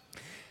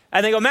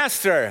 And they go,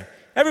 "Master,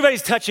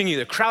 everybody's touching you.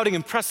 They're crowding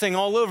and pressing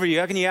all over you.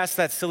 How can you ask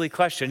that silly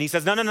question?" He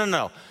says,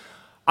 No.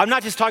 I'm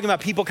not just talking about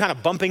people kind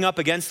of bumping up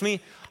against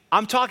me.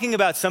 I'm talking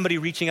about somebody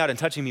reaching out and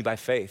touching me by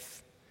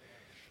faith.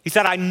 He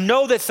said, "I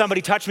know that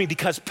somebody touched me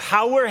because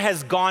power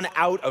has gone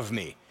out of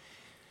me."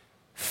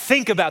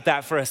 Think about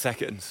that for a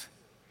second.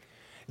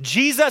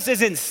 Jesus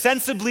isn't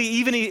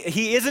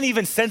he isn't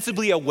even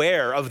sensibly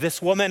aware of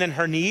this woman and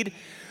her need,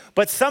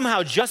 but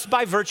somehow just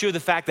by virtue of the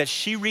fact that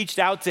she reached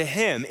out to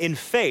him in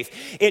faith,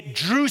 it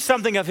drew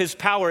something of his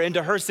power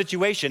into her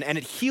situation and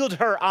it healed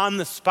her on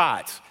the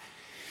spot.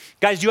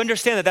 Guys, do you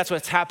understand that that's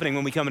what's happening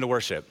when we come into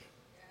worship?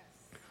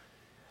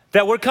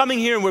 That we're coming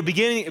here and we're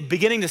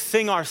beginning to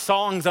sing our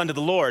songs unto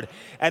the Lord,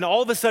 and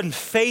all of a sudden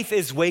faith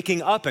is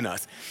waking up in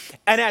us.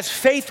 And as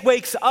faith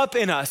wakes up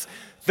in us,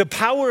 the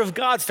power of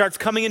God starts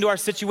coming into our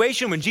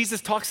situation. When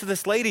Jesus talks to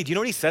this lady, do you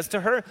know what he says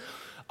to her?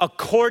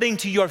 "According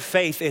to your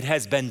faith, it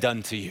has been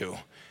done to you.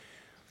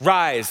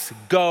 Rise,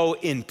 go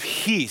in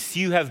peace,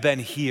 you have been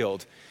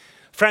healed."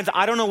 Friends,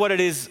 I don't know what it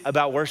is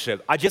about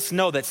worship. I just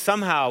know that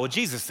somehow, well,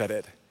 Jesus said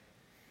it,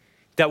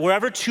 that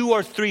wherever 2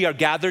 or 3 are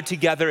gathered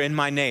together in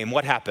my name,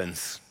 what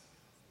happens?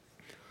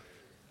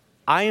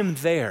 I am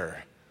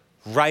there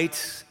right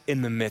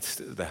in the midst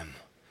of them.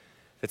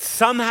 That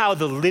somehow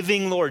the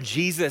living Lord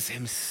Jesus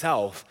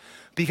himself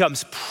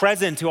becomes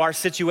present to our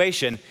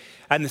situation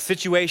and the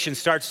situation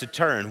starts to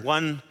turn.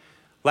 One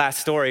last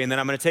story, and then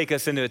I'm gonna take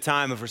us into a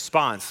time of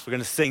response. We're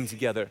gonna sing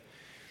together.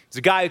 There's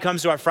a guy who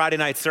comes to our Friday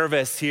night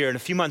service here, and a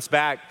few months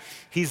back,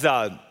 he's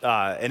an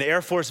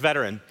Air Force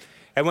veteran.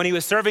 And when he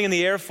was serving in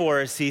the Air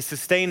Force, he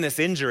sustained this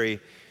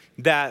injury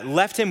that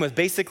left him with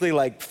basically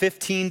like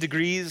 15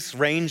 degrees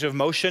range of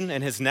motion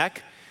in his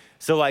neck.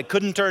 So like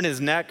couldn't turn his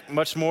head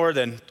much more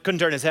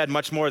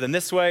than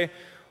this way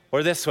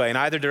or this way in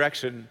either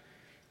direction.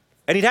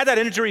 And he'd had that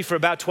injury for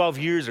about 12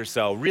 years or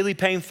so, really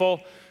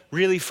painful,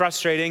 really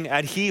frustrating.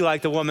 And he,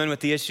 like the woman with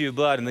the issue of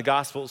blood in the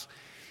Gospels,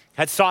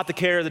 had sought the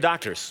care of the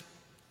doctors.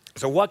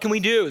 So what can we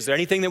do? Is there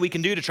anything that we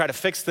can do to try to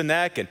fix the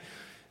neck? And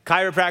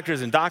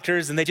chiropractors and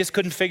doctors, and they just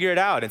couldn't figure it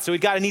out. And so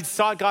he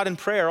sought God in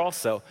prayer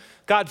also.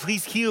 God,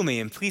 please heal me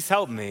and please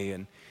help me.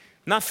 And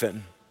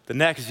nothing. The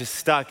neck is just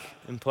stuck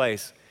in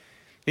place.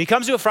 And he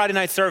comes to a Friday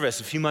night service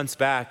a few months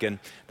back, and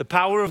the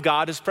power of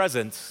God is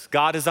present.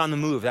 God is on the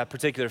move that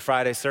particular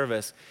Friday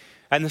service.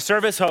 And the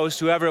service host,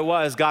 whoever it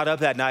was, got up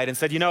that night and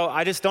said,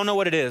 I just don't know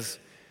what it is,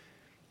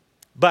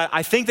 but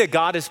I think that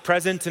God is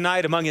present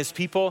tonight among his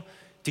people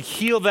to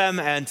heal them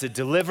and to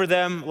deliver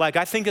them. Like,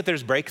 I think that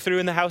there's breakthrough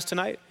in the house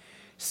tonight.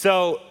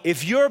 So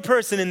if you're a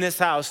person in this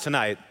house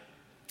tonight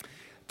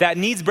that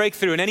needs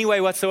breakthrough in any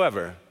way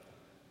whatsoever,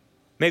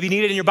 maybe you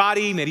need it in your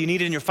body, maybe you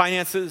need it in your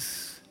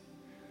finances,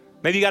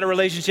 maybe you got a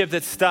relationship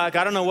that's stuck,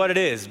 I don't know what it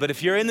is, but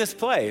if you're in this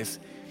place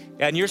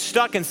and you're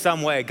stuck in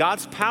some way,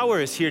 God's power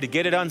is here to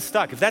get it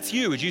unstuck. If that's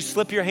you, would you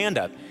slip your hand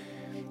up?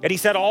 And he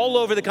said all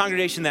over the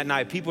congregation that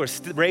night, people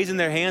were raising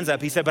their hands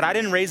up. He said, but I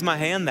didn't raise my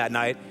hand that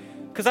night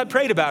because I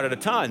prayed about it a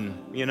ton,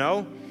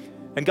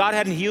 And God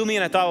hadn't healed me,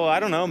 and I thought, well, I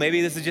don't know,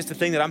 maybe this is just a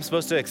thing that I'm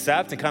supposed to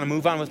accept and kind of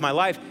move on with my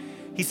life.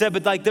 He said,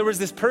 but there was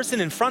this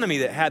person in front of me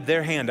that had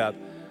their hand up.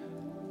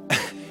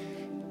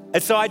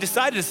 And so I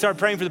decided to start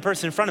praying for the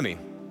person in front of me.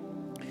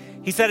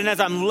 He said, and as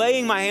I'm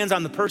laying my hands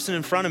on the person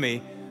in front of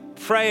me,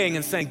 praying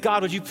and saying,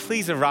 God, would you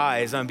please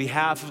arise on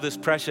behalf of this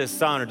precious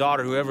son or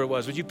daughter, whoever it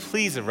was, would you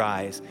please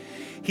arise?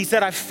 He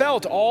said, I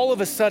felt all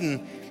of a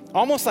sudden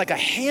almost like a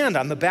hand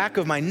on the back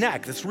of my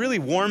neck, this really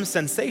warm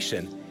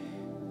sensation.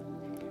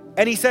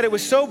 And he said it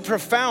was so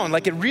profound,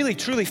 like it really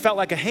truly felt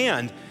like a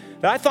hand,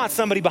 that I thought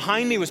somebody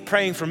behind me was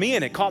praying for me,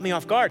 and it caught me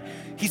off guard.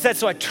 He said,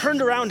 so I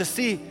turned around to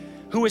see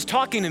who was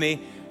talking to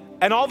me,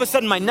 and all of a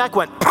sudden my neck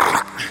went,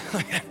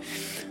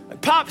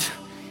 it popped,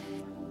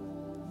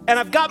 and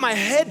I've got my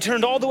head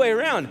turned all the way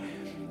around.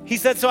 He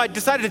said, so I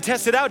decided to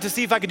test it out to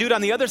see if I could do it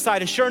on the other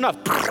side, and sure enough,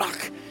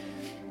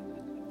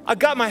 I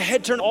got my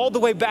head turned all the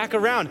way back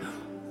around.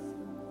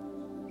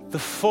 The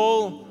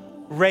full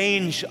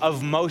range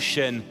of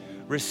motion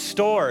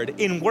restored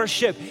in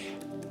worship.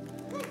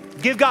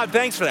 Give God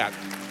thanks for that.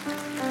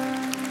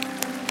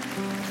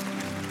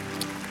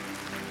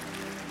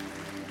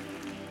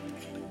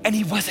 And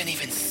he wasn't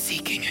even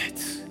seeking it.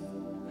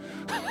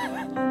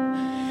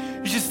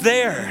 He's just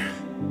there,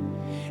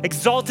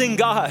 exalting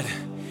God,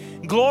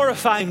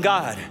 glorifying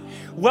God,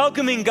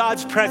 welcoming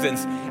God's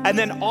presence, and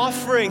then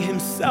offering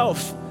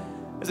himself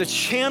as a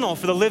channel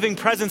for the living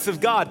presence of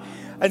God.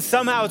 And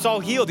somehow it's all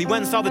healed. He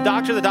went and saw the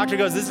doctor. The doctor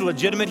goes, this is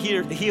legitimate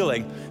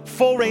healing.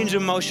 Full range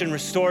of motion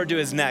restored to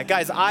his neck.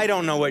 Guys, I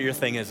don't know what your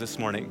thing is this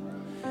morning.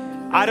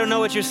 I don't know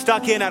what you're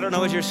stuck in. I don't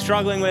know what you're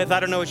struggling with. I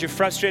don't know what you're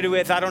frustrated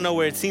with. I don't know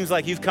where it seems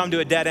like you've come to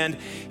a dead end.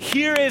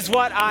 Here is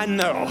what I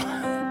know.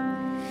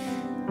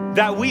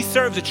 That we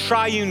serve the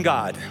triune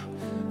God,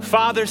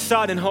 Father,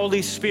 Son, and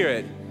Holy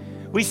Spirit.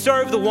 We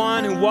serve the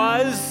one who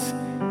was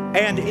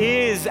and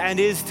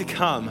is to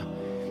come.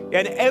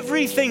 And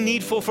everything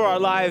needful for our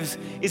lives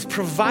is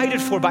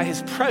provided for by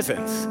his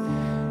presence.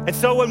 And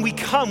so when we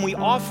come, we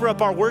offer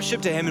up our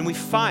worship to him, and we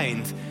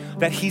find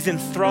that he's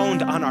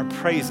enthroned on our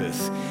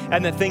praises,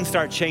 and that things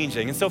start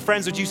changing. And so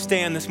friends, would you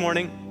stand this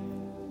morning?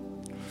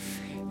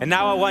 And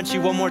now I want you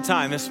one more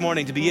time this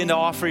morning to begin to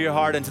offer your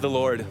heart unto the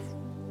Lord.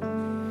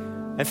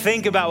 And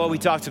think about what we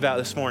talked about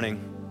this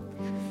morning.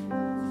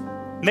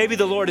 Maybe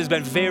the Lord has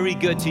been very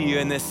good to you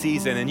in this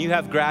season, and you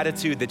have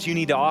gratitude that you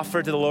need to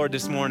offer to the Lord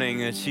this morning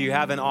that you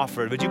haven't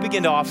offered. Would you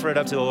begin to offer it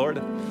up to the Lord?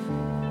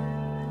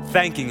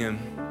 Thanking him.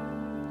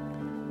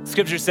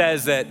 Scripture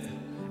says that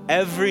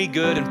every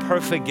good and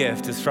perfect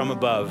gift is from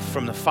above,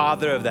 from the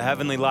Father of the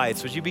heavenly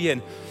lights. Would you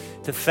begin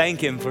to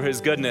thank him for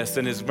his goodness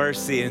and his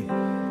mercy? And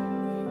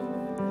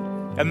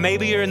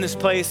maybe you're in this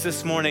place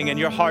this morning and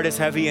your heart is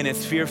heavy and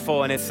it's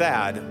fearful and it's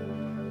sad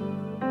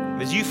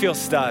because you feel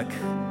stuck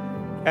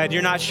and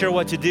you're not sure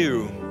what to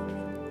do.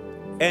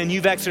 And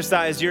you've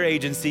exercised your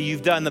agency.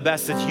 You've done the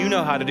best that you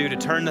know how to do to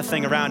turn the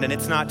thing around, and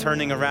it's not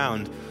turning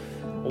around.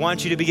 I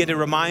want you to begin to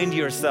remind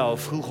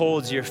yourself who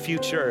holds your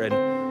future. And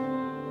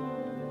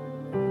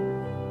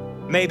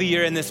maybe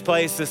you're in this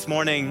place this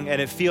morning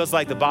and it feels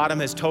like the bottom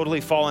has totally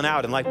fallen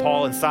out, and like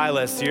Paul and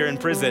Silas, you're in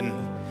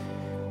prison.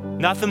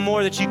 Nothing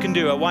more that you can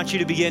do. I want you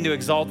to begin to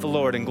exalt the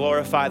Lord and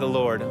glorify the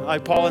Lord.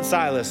 Like Paul and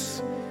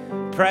Silas,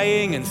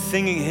 praying and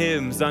singing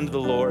hymns unto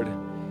the Lord.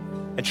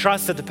 And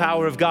trust that the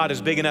power of God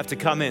is big enough to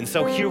come in.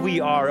 So here we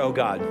are, oh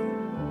God.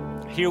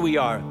 Here we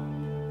are.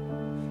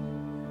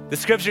 The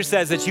scripture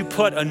says that you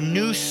put a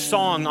new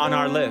song on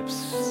our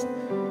lips,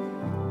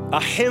 a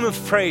hymn of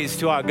praise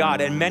to our God,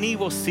 and many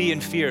will see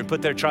and fear and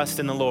put their trust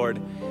in the Lord.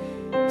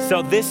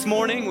 So this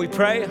morning we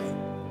pray,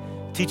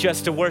 teach us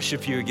to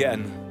worship you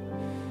again.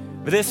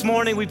 But this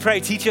morning we pray,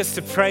 teach us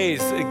to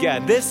praise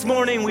again. This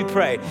morning we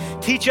pray,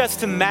 teach us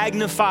to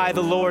magnify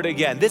the Lord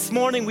again. This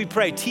morning we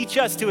pray, teach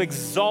us to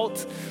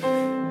exalt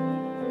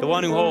the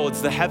one who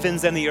holds the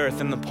heavens and the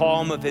earth in the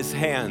palm of his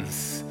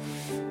hands.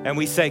 And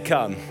we say,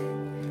 come,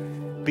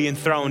 be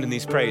enthroned in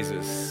these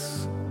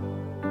praises.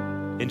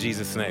 in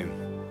Jesus' name.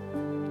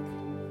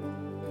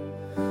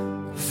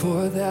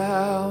 For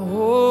thou,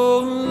 O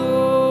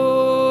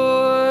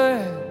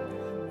Lord,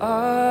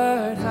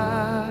 art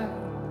high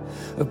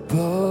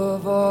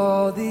above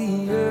all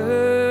the earth.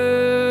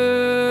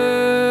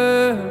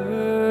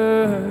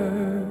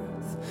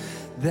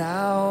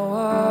 Thou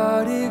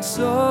art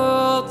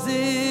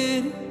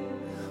exalted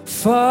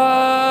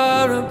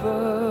far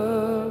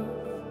above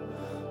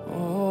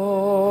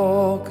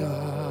all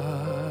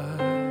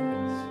gods.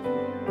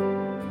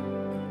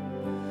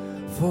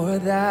 For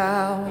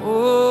thou,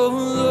 O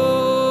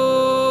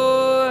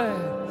Lord,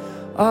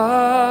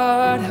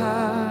 art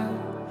high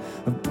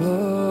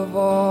above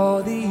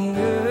all the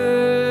earth.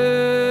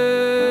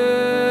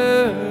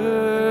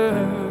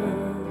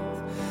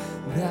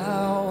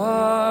 Thou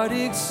art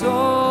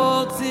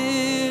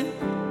exalted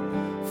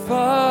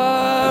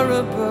far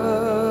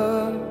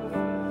above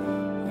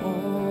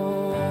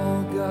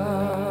all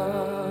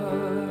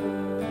gods.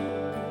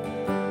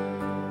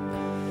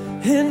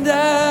 And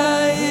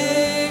I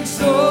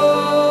exalt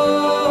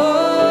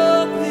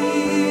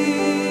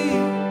thee,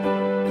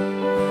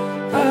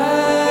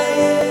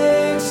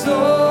 I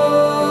exalt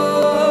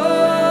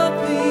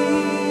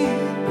thee,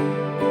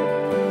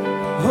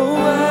 oh,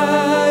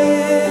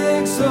 I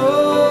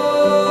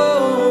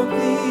exalt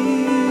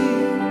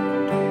thee,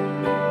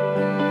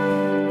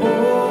 oh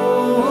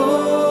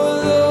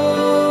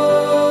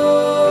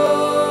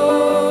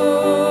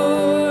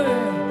Lord,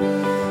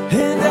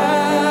 and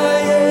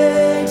I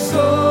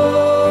exalt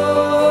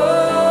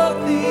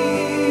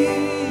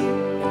thee,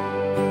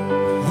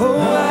 oh,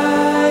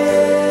 I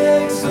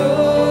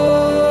exalt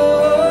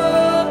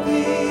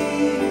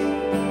thee,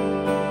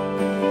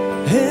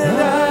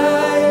 and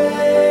I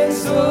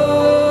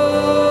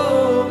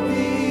exalt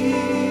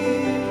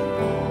thee,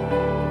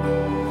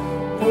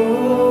 oh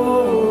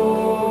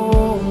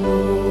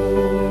Lord.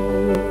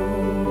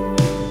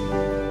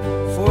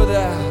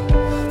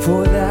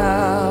 For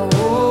thou,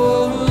 O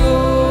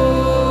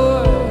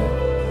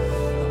Lord,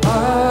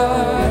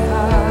 art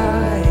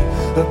high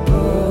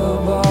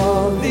above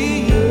all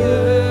the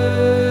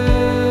earth,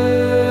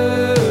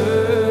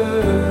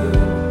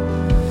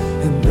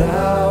 and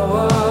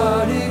thou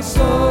art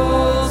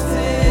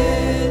exalted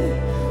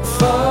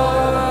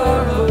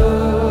far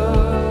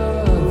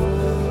above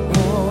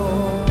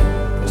all.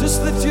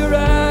 Just lift your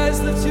eyes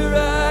to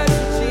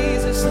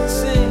Jesus and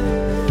sing.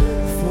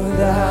 For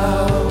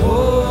thou, O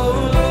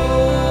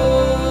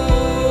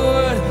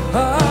Lord,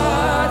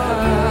 art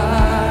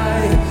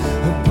high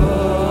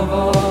above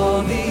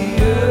all the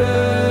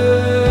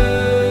earth,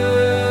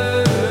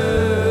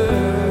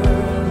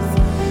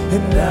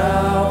 and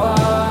thou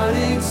art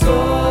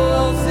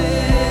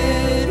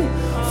exalted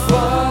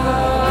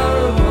far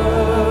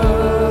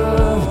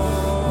above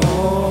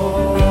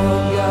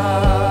all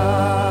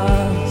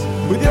gods.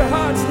 With your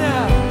hearts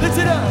now, lift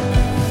it up.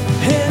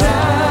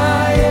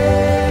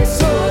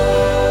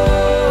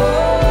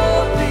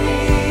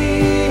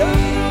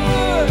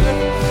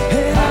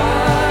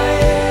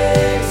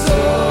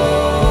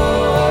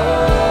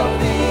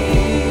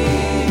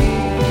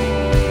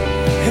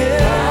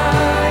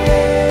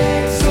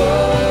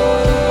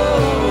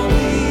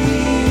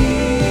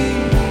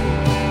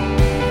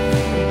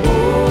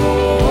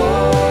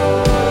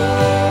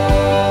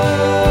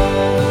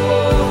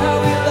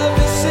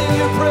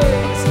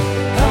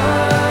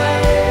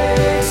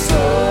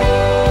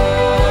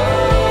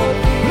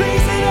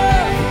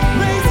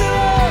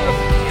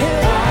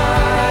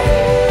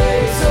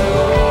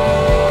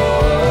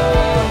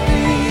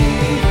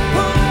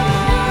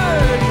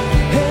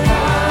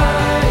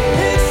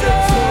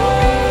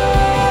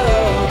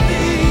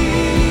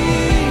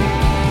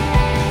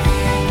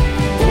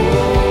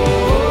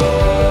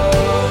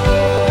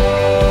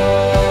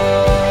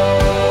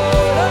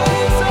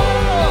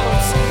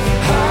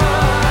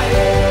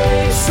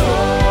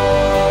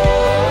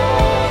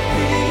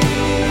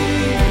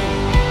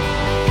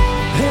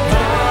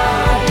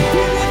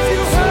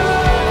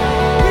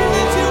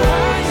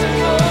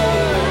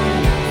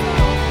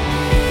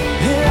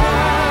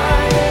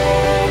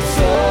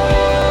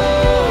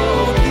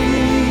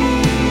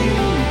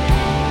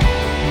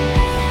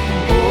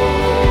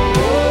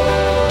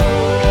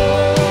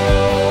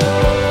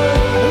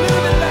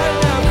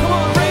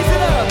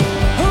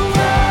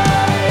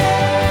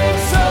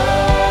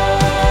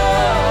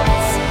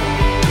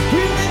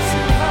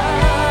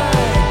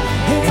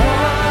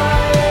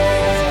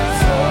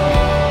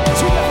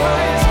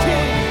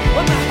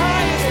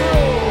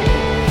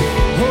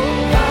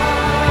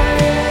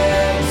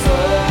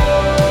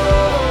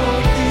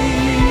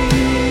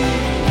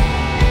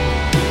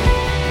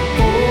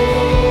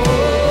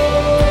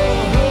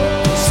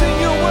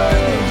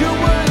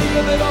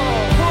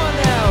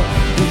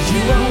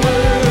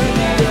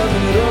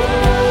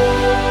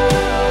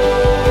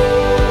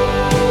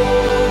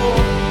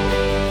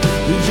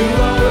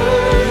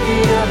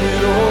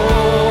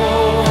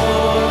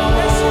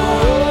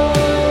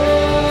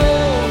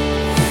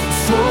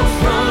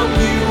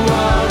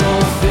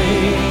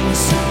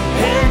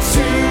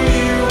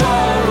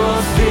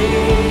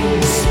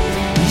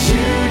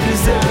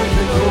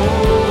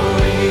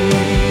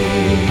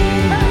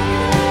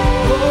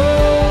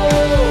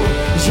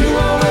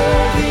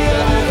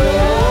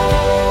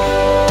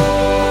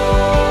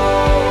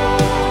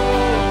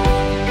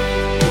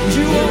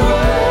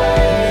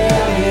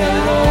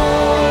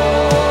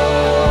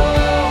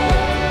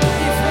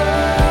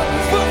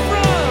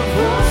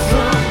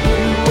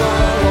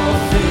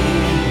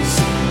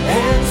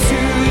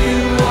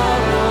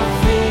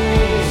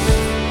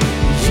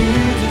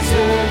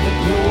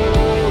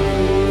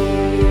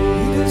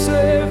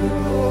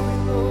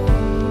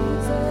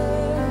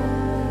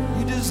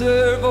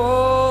 deserve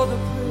all the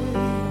praise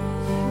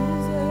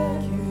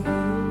that you.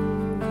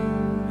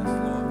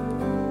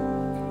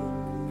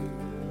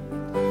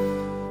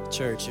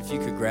 Church, if you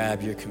could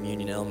grab your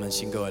communion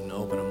elements, you can go ahead and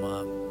open them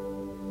up.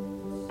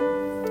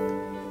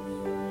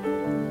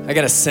 I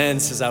got a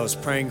sense as I was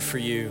praying for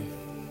you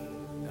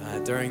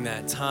during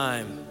that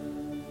time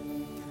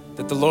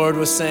that the Lord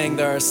was saying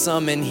there are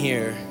some in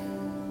here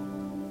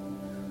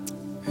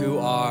who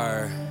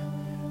are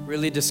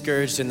really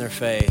discouraged in their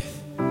faith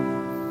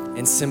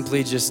and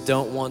simply just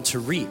don't want to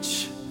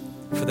reach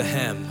for the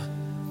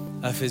hem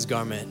of his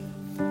garment.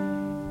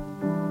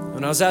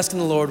 When I was asking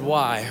the Lord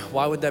why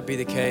would that be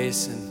the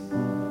case?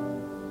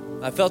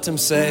 And I felt him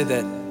say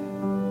that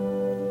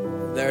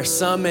there are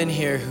some in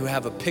here who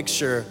have a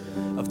picture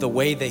of the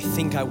way they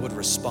think I would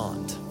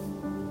respond.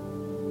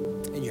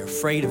 And you're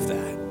afraid of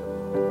that.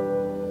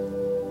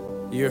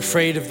 You're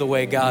afraid of the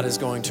way God is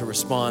going to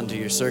respond to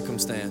your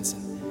circumstance.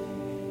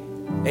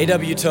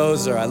 A.W.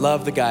 Tozer, I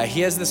love the guy.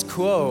 He has this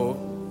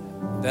quote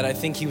that I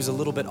think he was a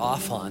little bit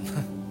off on.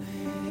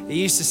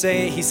 He used to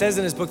say, he says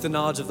in his book, The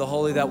Knowledge of the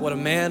Holy, that what a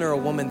man or a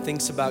woman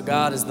thinks about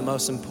God is the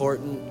most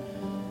important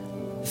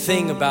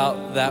thing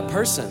about that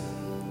person.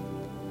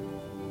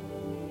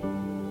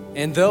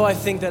 And though I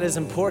think that is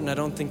important, I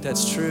don't think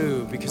that's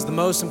true, because the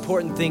most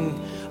important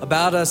thing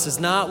about us is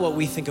not what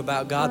we think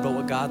about God, but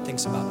what God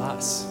thinks about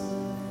us.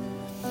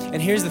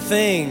 And here's the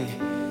thing,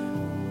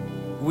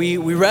 we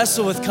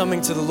wrestle with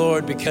coming to the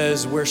Lord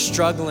because we're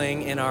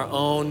struggling in our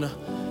own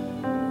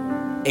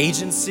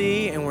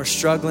agency and we're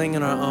struggling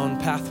in our own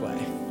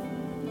pathway,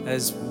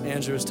 as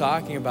Andrew was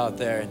talking about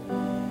there.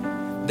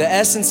 The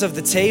essence of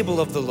the table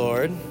of the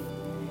Lord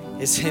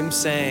is him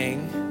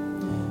saying,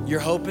 your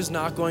hope is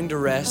not going to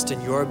rest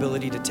in your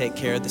ability to take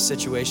care of the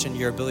situation,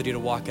 your ability to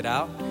walk it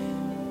out.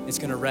 It's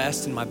going to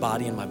rest in my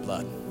body and my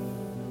blood.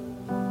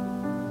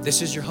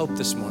 This is your hope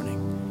this morning.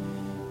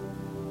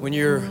 When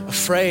you're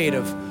afraid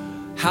of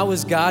how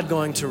is God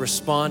going to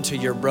respond to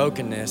your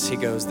brokenness, he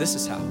goes, this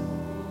is how.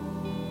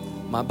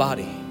 My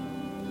body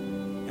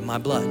and my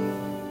blood.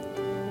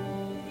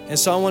 And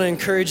so I want to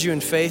encourage you in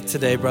faith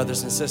today,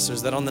 brothers and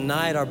sisters, that on the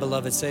night our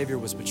beloved Savior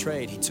was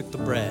betrayed, he took the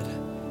bread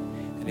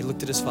and he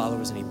looked at his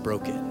followers and he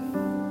broke it.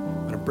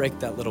 I'm going to break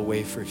that little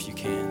wafer if you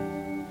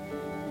can.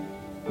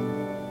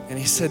 And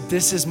he said,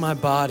 this is my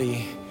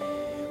body,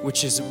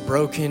 which is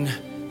broken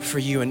for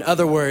you. In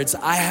other words,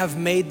 I have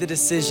made the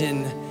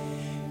decision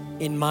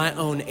in my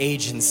own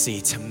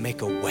agency to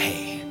make a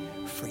way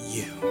for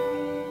you.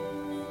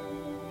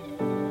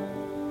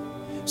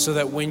 So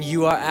that when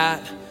you are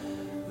at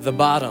the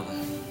bottom,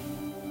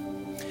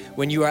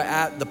 when you are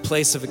at the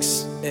place of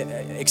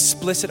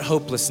explicit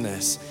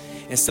hopelessness,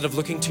 instead of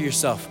looking to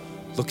yourself,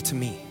 look to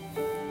me.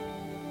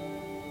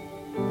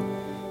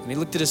 And he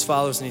looked at his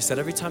followers and he said,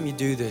 every time you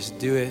do this,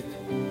 do it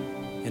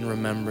in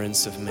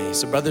remembrance of me.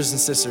 So brothers and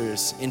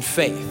sisters, in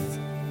faith,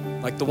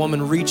 like the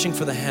woman reaching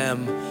for the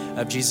hem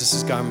of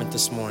Jesus' garment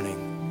this morning,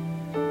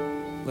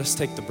 let's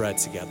take the bread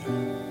together.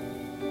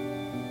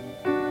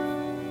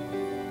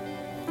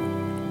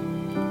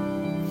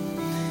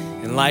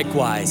 And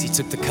likewise, he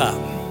took the cup.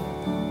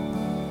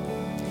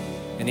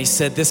 And he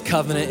said, this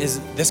cup is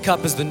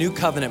the new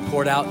covenant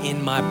poured out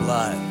in my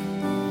blood.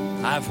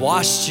 I have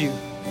washed you.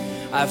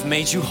 I have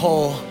made you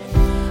whole.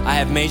 I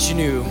have made you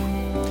new.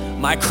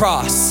 My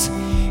cross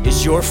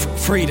is your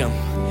freedom.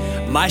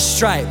 My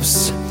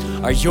stripes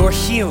are your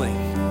healing.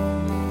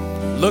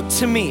 Look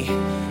to me.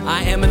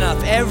 I am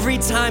enough. Every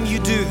time you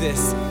do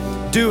this,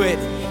 do it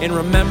in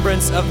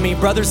remembrance of me.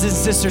 Brothers and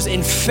sisters,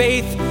 in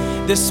faith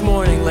this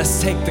morning, let's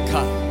take the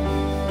cup.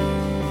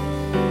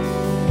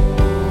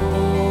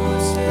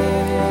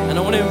 And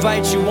I want to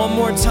invite you one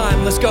more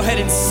time. Let's go ahead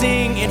and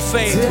sing in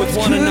faith with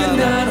one another.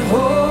 Death could not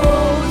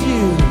hold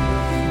you.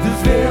 The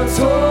veil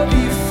tore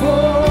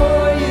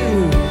before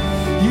you.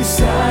 You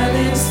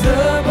silenced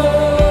the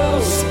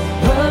boast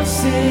of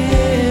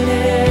sin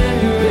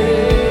and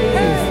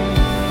grave.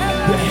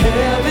 The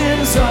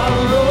heavens are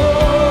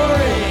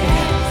roaring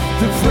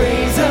the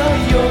praise of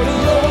your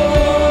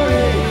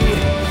glory.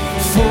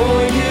 For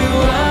you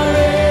are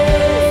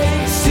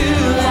raised to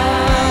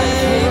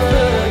life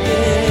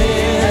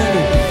again.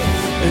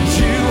 And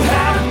you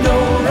have no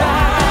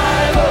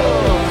rival,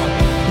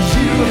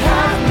 you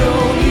have no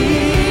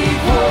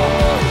equal,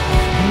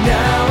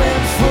 now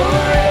and forever.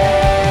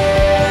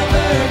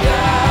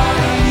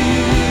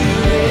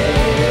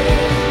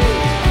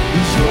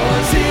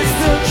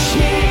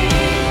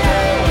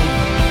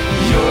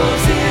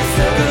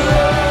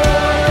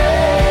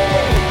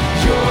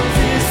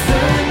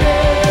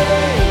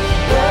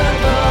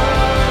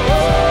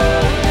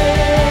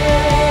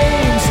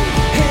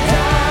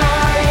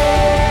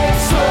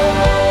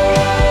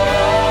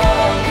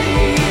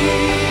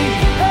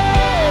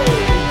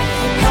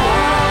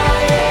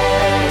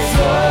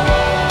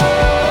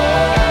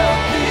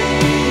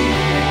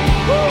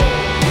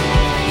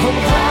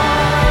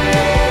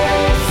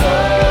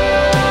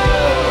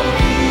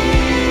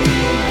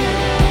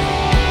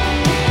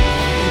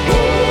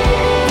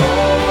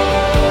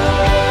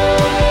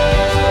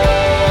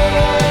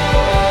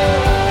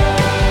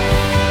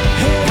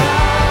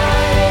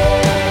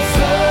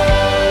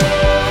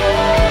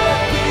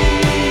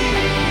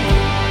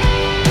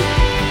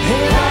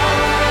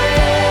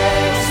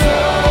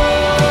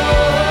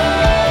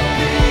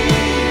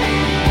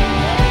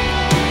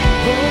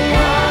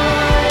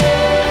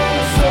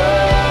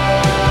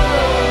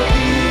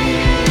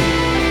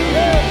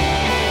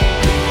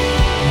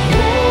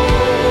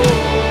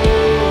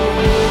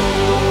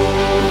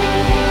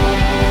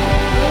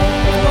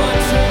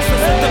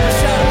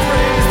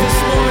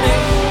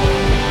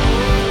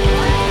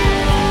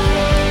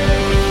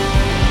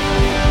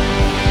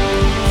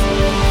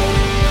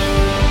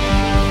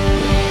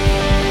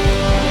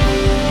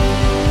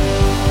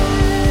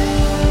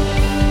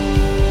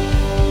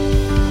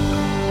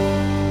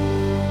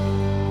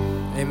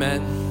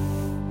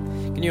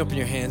 Amen. Can you open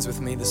your hands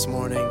with me this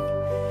morning?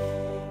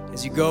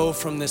 As you go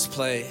from this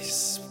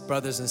place,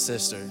 brothers and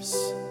sisters,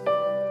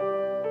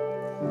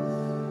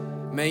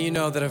 may you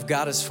know that if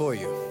God is for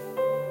you,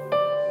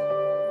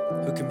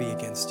 who can be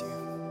against you?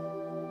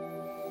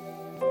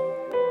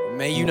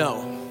 May you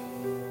know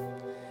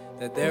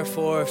that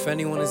therefore, if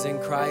anyone is in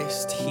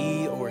Christ,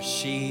 he or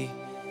she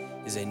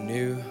is a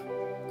new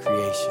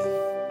creation.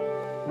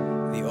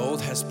 The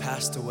old has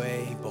passed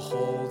away,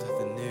 behold,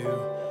 the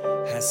new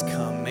has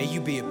come. May you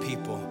be a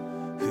people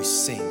who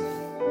sing,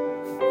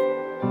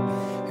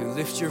 who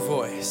lift your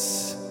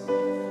voice,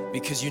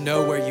 because you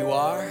know where you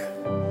are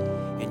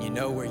and you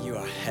know where you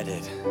are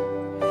headed.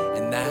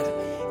 And that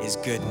is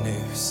good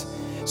news.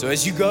 So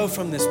as you go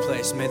from this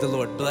place, may the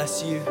Lord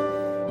bless you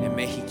and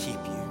may he keep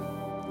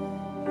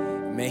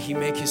you. May he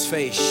make his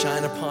face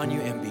shine upon you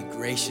and be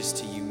gracious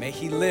to you. May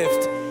he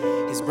lift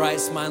his bright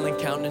smiling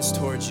countenance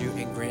towards you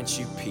and grant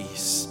you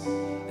peace.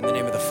 In the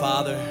name of the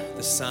Father,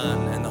 the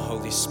Son, and the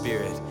Holy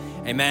Spirit.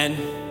 Amen.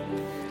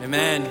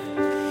 Amen.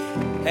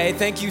 Hey,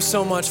 thank you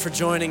so much for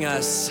joining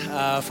us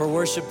for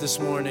worship this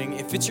morning.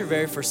 If it's your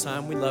very first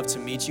time, we'd love to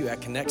meet you at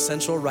Connect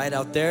Central right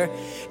out there.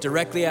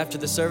 Directly after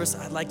the service,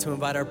 I'd like to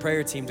invite our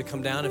prayer team to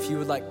come down. If you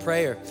would like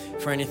prayer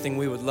for anything,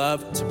 we would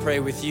love to pray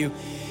with you.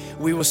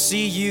 We will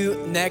see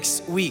you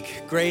next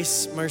week.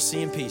 Grace,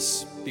 mercy, and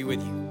peace be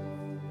with you.